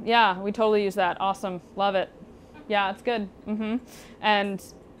great. Yeah, we totally use that. Awesome. Love it. Yeah, it's good. And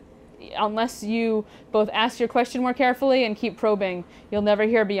unless you both ask your question more carefully and keep probing, you'll never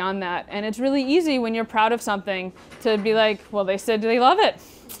hear beyond that. And it's really easy when you're proud of something to be like, well, they said they love it.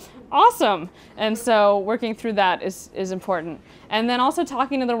 Awesome. And so working through that is important. And then also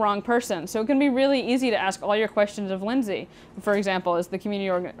talking to the wrong person. So it can be really easy to ask all your questions of Lindsay, for example, as the community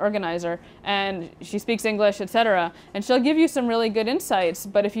organizer, and she speaks English, etc. And she'll give you some really good insights,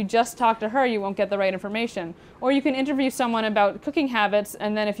 but if you just talk to her, you won't get the right information. Or you can interview someone about cooking habits,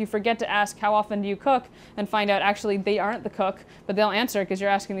 and then if you forget to ask how often do you cook, and find out actually they aren't the cook, but they'll answer because you're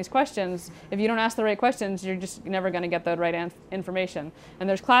asking these questions. If you don't ask the right questions, you're just never going to get the right information. And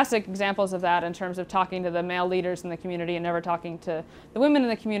there's classic examples of that in terms of talking to the male leaders in the community and never talking to the women in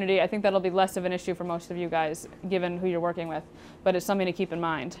the community. I think that'll be less of an issue for most of you guys, given who you're working with, but it's something to keep in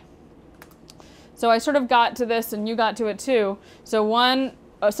mind. So I sort of got to this, and you got to it too. So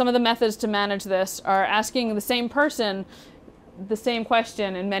some of the methods to manage this are asking the same person the same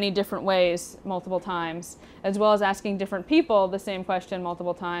question in many different ways multiple times, as well as asking different people the same question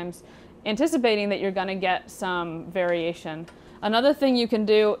multiple times, anticipating that you're going to get some variation. Another thing you can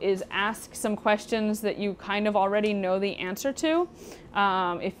do is ask some questions that you kind of already know the answer to,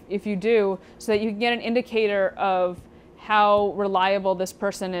 if you do, so that you can get an indicator of how reliable this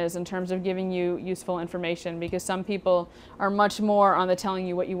person is in terms of giving you useful information, because some people are much more on the telling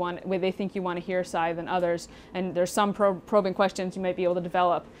you what they think you want to hear side than others, and there's some probing questions you might be able to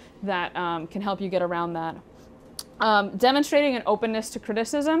develop that can help you get around that. Demonstrating an openness to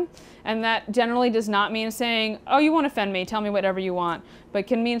criticism, and that generally does not mean saying, oh, you won't offend me, tell me whatever you want, but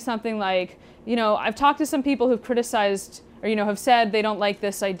can mean something like, I've talked to some people who've criticized or have said they don't like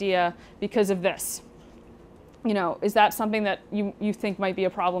this idea because of this. Is that something that you think might be a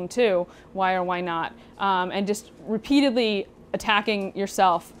problem too? Why or why not? And just repeatedly attacking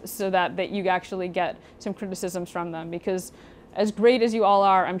yourself so that you actually get some criticisms from them, because as great as you all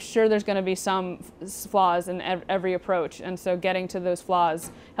are, I'm sure there's going to be some flaws in every approach, and so getting to those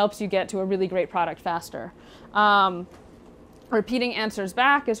flaws helps you get to a really great product faster. Repeating answers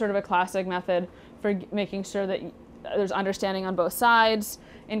back is sort of a classic method for making sure that there's understanding on both sides.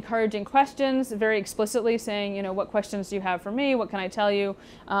 Encouraging questions, very explicitly saying, you know, what questions do you have for me? What can I tell you?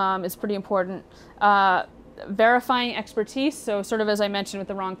 Is pretty important. Verifying expertise, so sort of as I mentioned with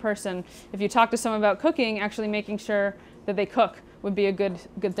the wrong person, if you talk to someone about cooking, actually making sure that they cook would be a good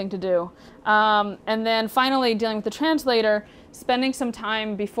thing to do. And then finally, dealing with the translator, spending some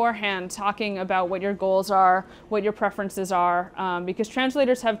time beforehand talking about what your goals are, what your preferences are, because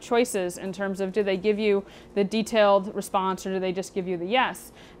translators have choices in terms of do they give you the detailed response or do they just give you the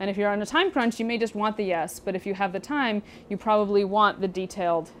yes. And if you're on a time crunch, you may just want the yes, but if you have the time, you probably want the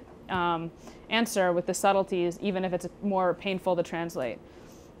detailed answer with the subtleties, even if it's more painful to translate.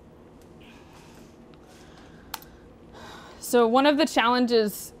 So one of the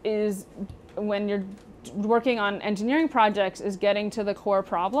challenges is when you're working on engineering projects is getting to the core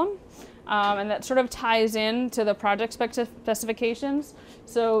problem. And that sort of ties in to the project specifications.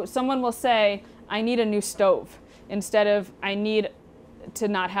 So someone will say, I need a new stove, instead of I need to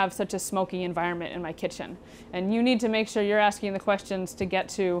not have such a smoky environment in my kitchen. And you need to make sure you're asking the questions to get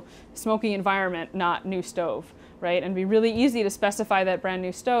to smoky environment, not new stove, right? And it'd be really easy to specify that brand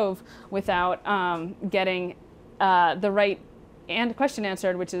new stove without getting the right question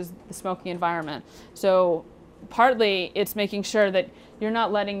answered, which is the smoky environment. So partly it's making sure that you're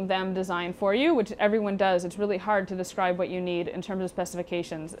not letting them design for you, which everyone does. It's really hard to describe what you need in terms of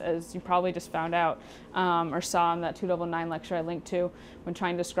specifications, as you probably just found out or saw in that 299 lecture I linked to when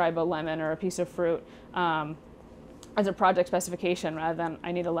trying to describe a lemon or a piece of fruit as a project specification rather than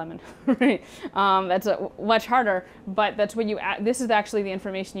I need a lemon. Right? That's much harder, but that's what this is actually the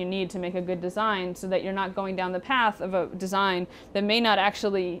information you need to make a good design, so that you're not going down the path of a design that may not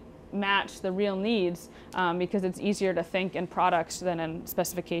actually match the real needs, because it's easier to think in products than in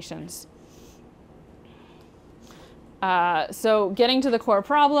specifications. So getting to the core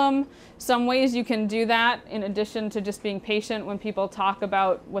problem, some ways you can do that in addition to just being patient when people talk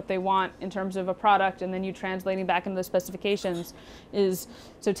about what they want in terms of a product and then you translating back into the specifications is,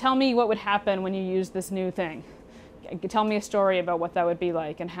 so tell me what would happen when you use this new thing. Tell me a story about what that would be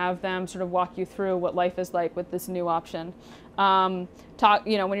like, and have them sort of walk you through what life is like with this new option. When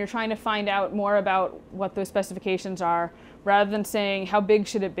you're trying to find out more about what those specifications are, rather than saying how big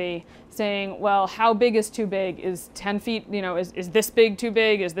should it be, saying, well, how big is too big? Is 10 feet, is this big too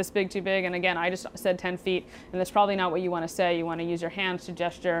big? Is this big too big? And again, I just said 10 feet, and that's probably not what you want to say. You want to use your hands to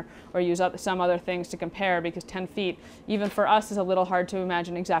gesture or use some other things to compare, because 10 feet, even for us, is a little hard to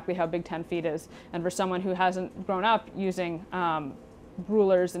imagine exactly how big 10 feet is. And for someone who hasn't grown up using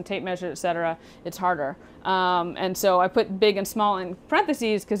rulers and tape measures, etc., it's harder. And so I put big and small in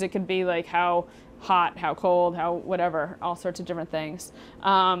parentheses because it could be like how hot, how cold, how whatever, all sorts of different things.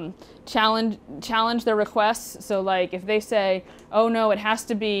 Challenge their requests. So like if they say, oh no, it has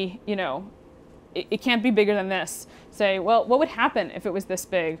to be, it can't be bigger than this. Say, well, what would happen if it was this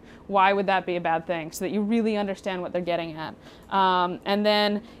big? Why would that be a bad thing? So that you really understand what they're getting at. And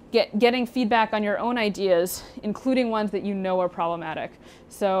then getting feedback on your own ideas, including ones that you know are problematic.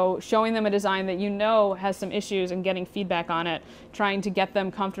 So showing them a design that you know has some issues and getting feedback on it, trying to get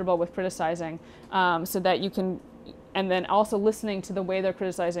them comfortable with criticizing, so that you can, and then also listening to the way they're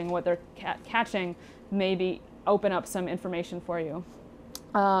criticizing, what they're catching, maybe open up some information for you.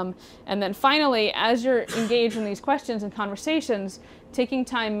 And then finally, as you're engaged in these questions and conversations, taking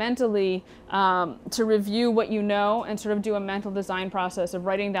time mentally to review what you know and sort of do a mental design process of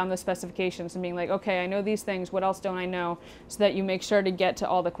writing down the specifications and being like, okay, I know these things, what else don't I know? So that you make sure to get to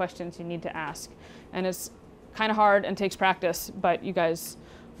all the questions you need to ask. And it's kind of hard and takes practice, but you guys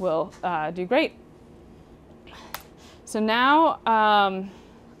will do great. So now I'm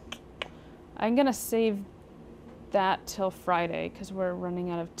going to save that till Friday because we're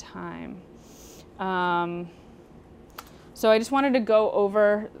running out of time. So I just wanted to go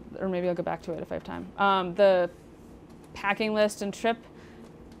over, or maybe I'll go back to it if I have time, the packing list and trip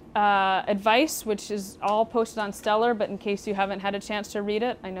advice, which is all posted on Stellar, but in case you haven't had a chance to read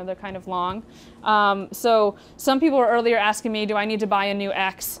it, I know they're kind of long. So some people were earlier asking me, do I need to buy a new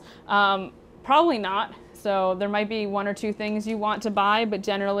X? Probably not. So there might be one or two things you want to buy, but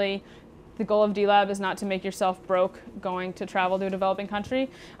generally the goal of D-Lab is not to make yourself broke going to travel to a developing country.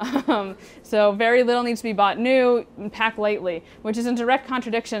 So very little needs to be bought new, and pack lightly, which is in direct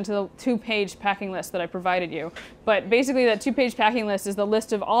contradiction to the 2-page packing list that I provided you. But basically that 2-page packing list is the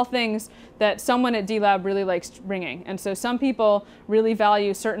list of all things that someone at D-Lab really likes bringing. And so some people really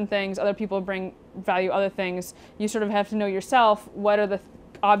value certain things, other people value other things. You sort of have to know yourself what are the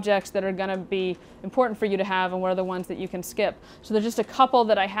objects that are going to be important for you to have and what are the ones that you can skip. So there's just a couple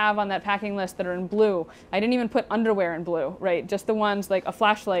that I have on that packing list that are in blue. I didn't even put underwear in blue, right? Just the ones like a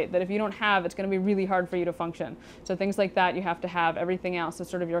flashlight that if you don't have, it's going to be really hard for you to function. So things like that you have to have. Everything else is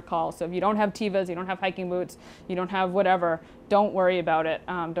sort of your call. So if you don't have Tevas, you don't have hiking boots, you don't have whatever, don't worry about it.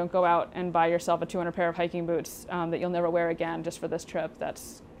 Don't go out and buy yourself a 200 pair of hiking boots that you'll never wear again just for this trip.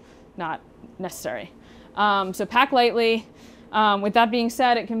 That's not necessary. So pack lightly. With that being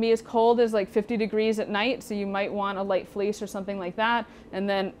said, it can be as cold as like 50 degrees at night, so you might want a light fleece or something like that. And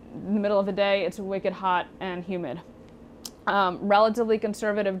then in the middle of the day, it's wicked hot and humid. Relatively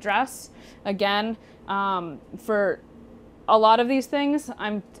conservative dress. Again, for a lot of these things,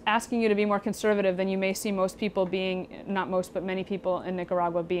 I'm asking you to be more conservative than you may see most people being, not most, but many people in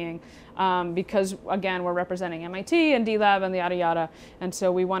Nicaragua being, because again, we're representing MIT and D-Lab and the yada yada, and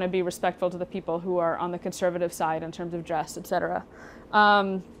so we want to be respectful to the people who are on the conservative side in terms of dress, etc.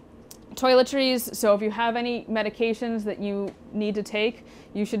 Toiletries, so if you have any medications that you need to take,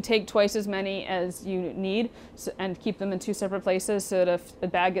 you should take twice as many as you need and keep them in 2 separate places so that if a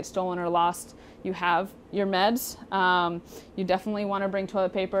bag gets stolen or lost, you have your meds. You definitely want to bring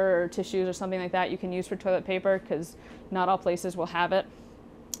toilet paper or tissues or something like that you can use for toilet paper because not all places will have it.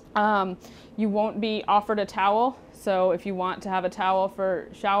 You won't be offered a towel. So if you want to have a towel for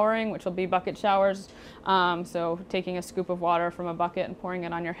showering, which will be bucket showers, so taking a scoop of water from a bucket and pouring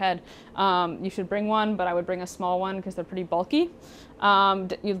it on your head, you should bring one, but I would bring a small one because they're pretty bulky.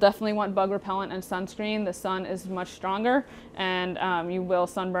 You'll definitely want bug repellent and sunscreen. The sun is much stronger, and you will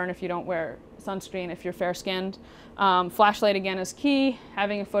sunburn if you don't wear sunscreen if you're fair-skinned. Flashlight again is key.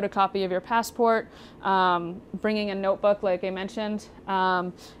 Having a photocopy of your passport, bringing a notebook like I mentioned,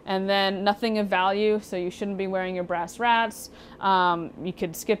 and then nothing of value, so you shouldn't be wearing your brass rats. You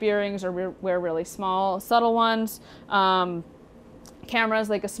could skip earrings or wear really small, subtle ones.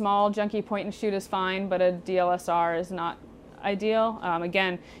 Cameras, like a small junky point and shoot is fine, but a DLSR is not ideal.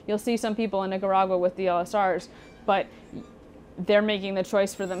 Again, you'll see some people in Nicaragua with DLSRs, but they're making the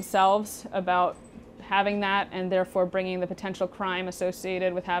choice for themselves about having that and therefore bringing the potential crime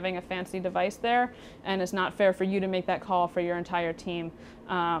associated with having a fancy device there, and it's not fair for you to make that call for your entire team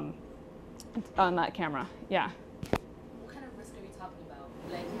on that camera. Yeah. What kind of risk are we talking about?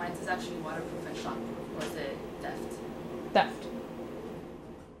 Like mine is actually waterproof and shockproof, or is it theft? Theft. So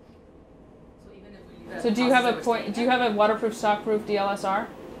even if we leave it So do you have a point? Do you have a waterproof, shockproof DLSR?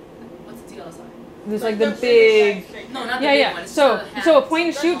 What's a DLSR? There's like the big. No, not the yeah, big yeah. one. It's So just a point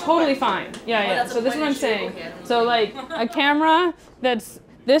and shoot, totally fine. Yeah, yeah. that's a So this is what I'm point and shoot. saying. Okay, I don't know So like a camera that's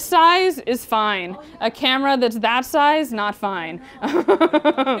this size is fine. A camera that's that size, not fine.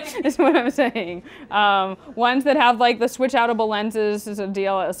 Is what I'm saying. Ones that have like the switch-outable lenses is a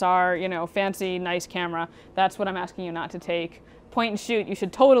DLSR, you know, fancy, nice camera. That's what I'm asking you not to take. Point and shoot, you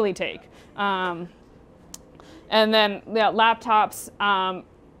should totally take. And then yeah, laptops.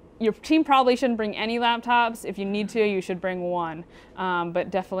 Your team probably shouldn't bring any laptops. If you need to, you should bring one, but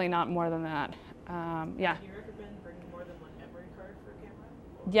definitely not more than that. Yeah. Do you recommend bringing more than one memory card for a camera?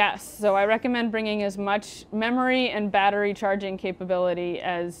 Yes, so I recommend bringing as much memory and battery charging capability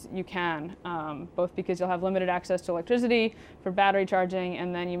as you can, both because you'll have limited access to electricity for battery charging,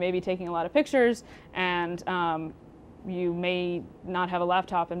 and then you may be taking a lot of pictures, and you may not have a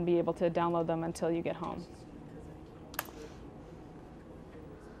laptop and be able to download them until you get home.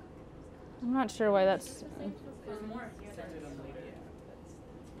 I'm not sure why that's. There's more.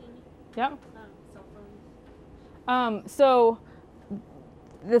 Yeah. Cell phones. So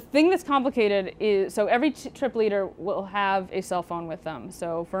the thing that's complicated is, so every trip leader will have a cell phone with them.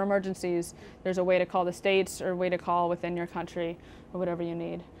 So for emergencies, there's a way to call the States or a way to call within your country or whatever you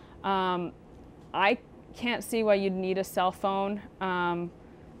need. I can't see why you'd need a cell phone.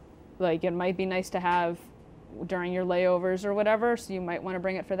 Like it might be nice to have during your layovers or whatever, so you might want to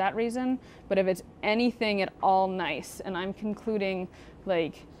bring it for that reason. But if it's anything at all nice, and I'm concluding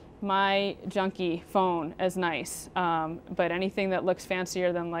like my junky phone as nice, but anything that looks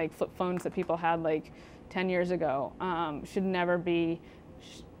fancier than like flip phones that people had like 10 years ago should never be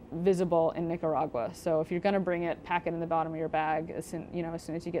visible in Nicaragua. So if you're going to bring it, pack it in the bottom of your bag as soon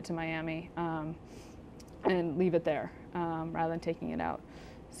as you get to Miami, and leave it there rather than taking it out.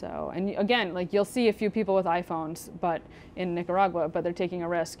 So, and again, like you'll see a few people with iPhones, but in Nicaragua, but they're taking a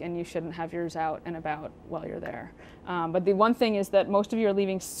risk, and you shouldn't have yours out and about while you're there. But the one thing is that most of you are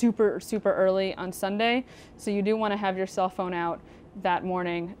leaving super, super early on Sunday, so you do want to have your cell phone out that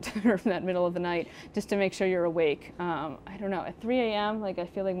morning or that middle of the night just to make sure you're awake. I don't know, at 3 a.m., like I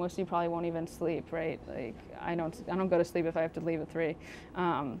feel like most of you probably won't even sleep, right? Like I don't go to sleep if I have to leave at 3.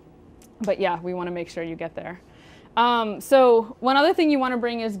 But yeah, we want to make sure you get there. So one other thing you want to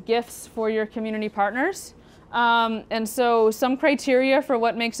bring is gifts for your community partners. And so some criteria for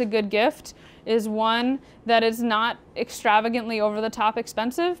what makes a good gift is one, that it's not extravagantly over the top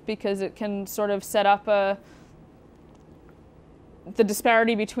expensive, because it can sort of set up the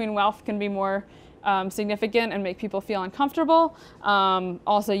disparity between wealth can be more significant and make people feel uncomfortable.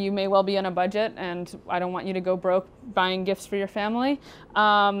 Also, you may well be on a budget, and I don't want you to go broke buying gifts for your family.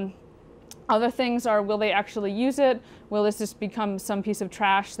 Other things are, will they actually use it? Will this just become some piece of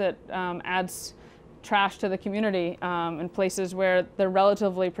trash that adds trash to the community in places where they're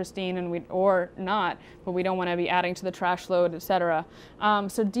relatively pristine and or not, but we don't want to be adding to the trash load, etc.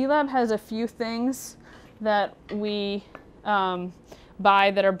 So D-Lab has a few things that we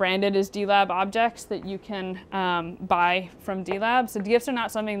buy that are branded as D-Lab objects that you can buy from D-Lab. So gifts are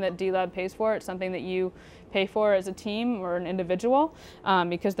not something that D-Lab pays for. It's something that you pay for as a team or an individual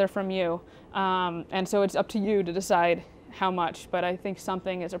because they're from you. And so it's up to you to decide how much, but I think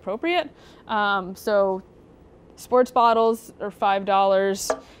something is appropriate. So sports bottles are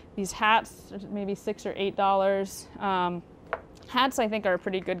 $5. These hats are maybe $6 or $8. Hats, I think, are a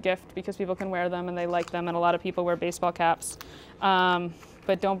pretty good gift because people can wear them and they like them, and a lot of people wear baseball caps.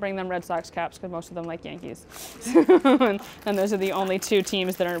 But don't bring them Red Sox caps because most of them like Yankees. And those are the only two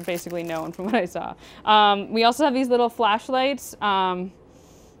teams that are basically known from what I saw. We also have these little flashlights.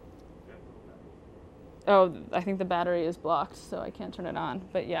 Oh, I think the battery is blocked, so I can't turn it on.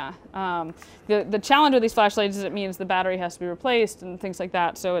 But yeah, the challenge with these flashlights is it means the battery has to be replaced and things like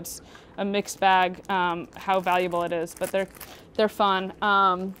that. So it's a mixed bag how valuable it is, but they're fun.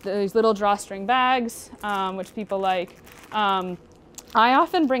 These little drawstring bags, which people like. I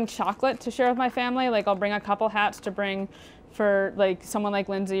often bring chocolate to share with my family. Like I'll bring a couple hats to bring for like someone like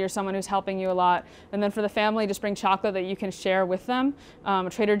Lindsay or someone who's helping you a lot. And then for the family, just bring chocolate that you can share with them.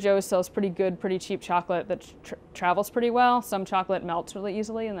 Trader Joe's sells pretty good, pretty cheap chocolate that travels pretty well. Some chocolate melts really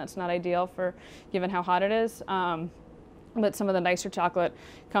easily, and that's not ideal for given how hot it is. But some of the nicer chocolate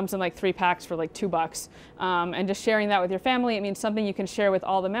comes in like 3 packs for like $2. And just sharing that with your family, it means something you can share with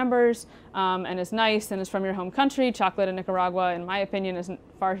all the members and is nice and is from your home country. Chocolate in Nicaragua, in my opinion, isn't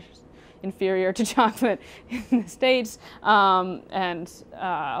far inferior to chocolate in the States. And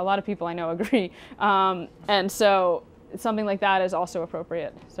a lot of people I know agree. And so something like that is also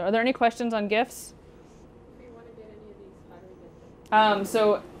appropriate. So are there any questions on gifts? If you want to get any of these, how do we get them?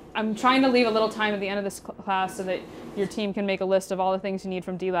 So I'm trying to leave a little time at the end of this class so that your team can make a list of all the things you need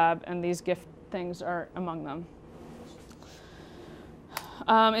from D-Lab, and these gift things are among them.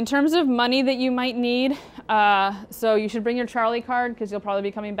 In terms of money that you might need, so you should bring your Charlie card because you'll probably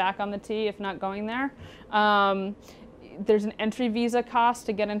be coming back on the T if not going there. There's an entry visa cost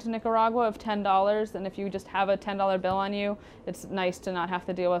to get into Nicaragua of $10, and if you just have a $10 bill on you, it's nice to not have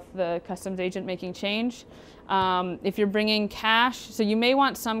to deal with the customs agent making change. If you're bringing cash, so you may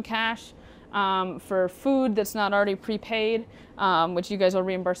want some cash for food that's not already prepaid, which you guys will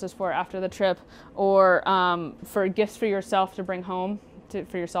reimburse us for after the trip, or for gifts for yourself to bring home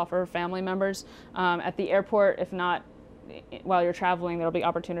for yourself or family members at the airport. If not, while you're traveling, there'll be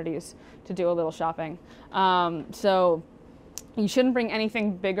opportunities to do a little shopping. So you shouldn't bring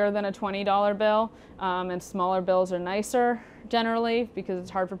anything bigger than a $20 bill, and smaller bills are nicer generally because it's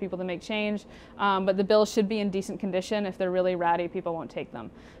hard for people to make change. But the bills should be in decent condition. If they're really ratty, people won't take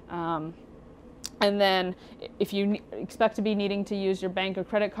them. And then if you expect to be needing to use your bank or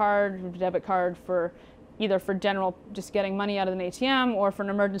credit card or debit card for either for general just getting money out of an ATM or for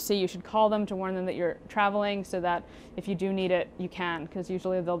an emergency, you should call them to warn them that you're traveling so that if you do need it, you can, because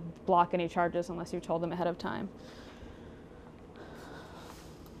usually they'll block any charges unless you told them ahead of time.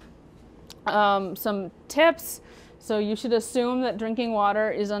 Some tips. So you should assume that drinking water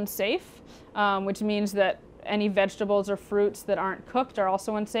is unsafe, which means that any vegetables or fruits that aren't cooked are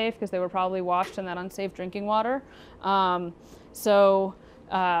also unsafe because they were probably washed in that unsafe drinking water.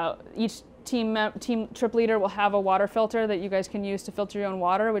 Each team trip leader will have a water filter that you guys can use to filter your own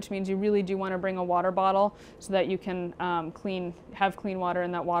water, which means you really do want to bring a water bottle so that you can have clean water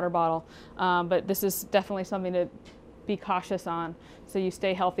in that water bottle. But this is definitely something to be cautious on so you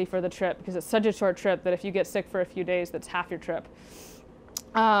stay healthy for the trip, because it's such a short trip that if you get sick for a few days, that's half your trip.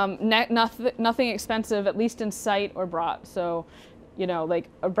 Nothing expensive, at least in sight or brought. So, you know, like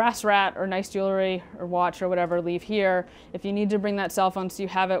a brass rat or nice jewelry or watch or whatever, leave here. If you need to bring that cell phone so you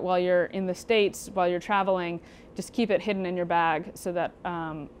have it while you're in the States, while you're traveling, just keep it hidden in your bag so that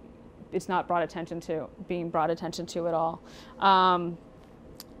it's not being brought attention to at all.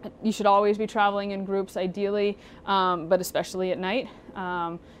 You should always be traveling in groups, ideally, but especially at night.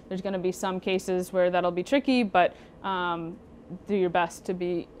 There's going to be some cases where that'll be tricky, but do your best to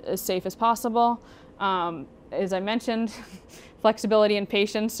be as safe as possible. as I mentioned, flexibility and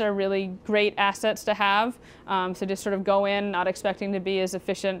patience are really great assets to have. So just sort of go in not expecting to be as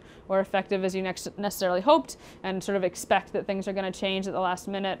efficient or effective as you necessarily hoped, and sort of expect that things are going to change at the last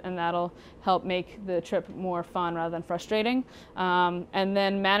minute, and that'll help make the trip more fun rather than frustrating. And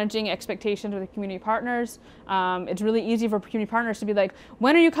then managing expectations with the community partners. It's really easy for community partners to be like,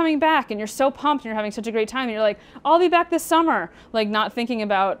 when are you coming back? And you're so pumped and you're having such a great time. And you're like, I'll be back this summer. Like not thinking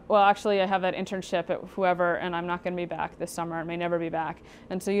about, well, actually I have that internship at whoever and I'm not going to be back this summer. I may never be back.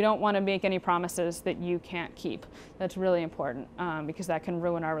 And so you don't want to make any promises that you can't keep. That's really important because that can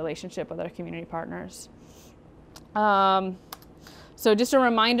ruin our relationship with our community partners. So just a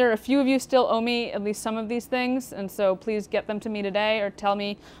reminder, a few of you still owe me at least some of these things, and so please get them to me today or tell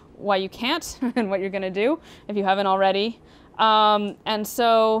me why you can't and what you're going to do if you haven't already. And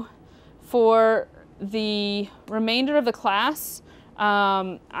so for the remainder of the class,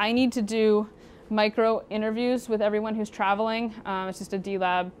 I need to do micro interviews with everyone who's traveling. It's just a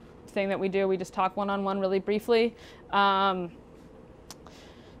D-Lab thing that we do. We just talk one-on-one really briefly.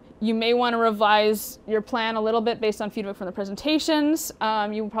 You may want to revise your plan a little bit based on feedback from the presentations.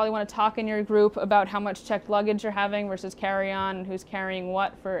 You probably want to talk in your group about how much checked luggage you're having versus carry-on and who's carrying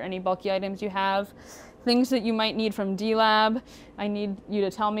what for any bulky items you have. Things that you might need from D-Lab, I need you to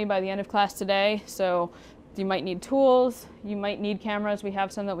tell me by the end of class today. So you might need tools, you might need cameras. We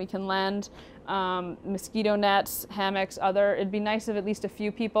have some that we can lend. Mosquito nets, hammocks, it'd be nice if at least a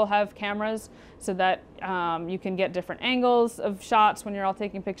few people have cameras so that you can get different angles of shots when you're all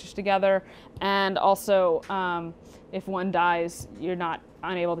taking pictures together. And also, if one dies, you're not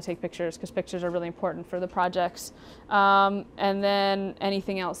unable to take pictures because pictures are really important for the projects. And then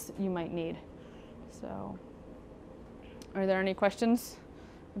anything else you might need. So, are there any questions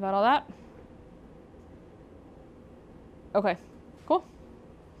about all that? Okay, cool.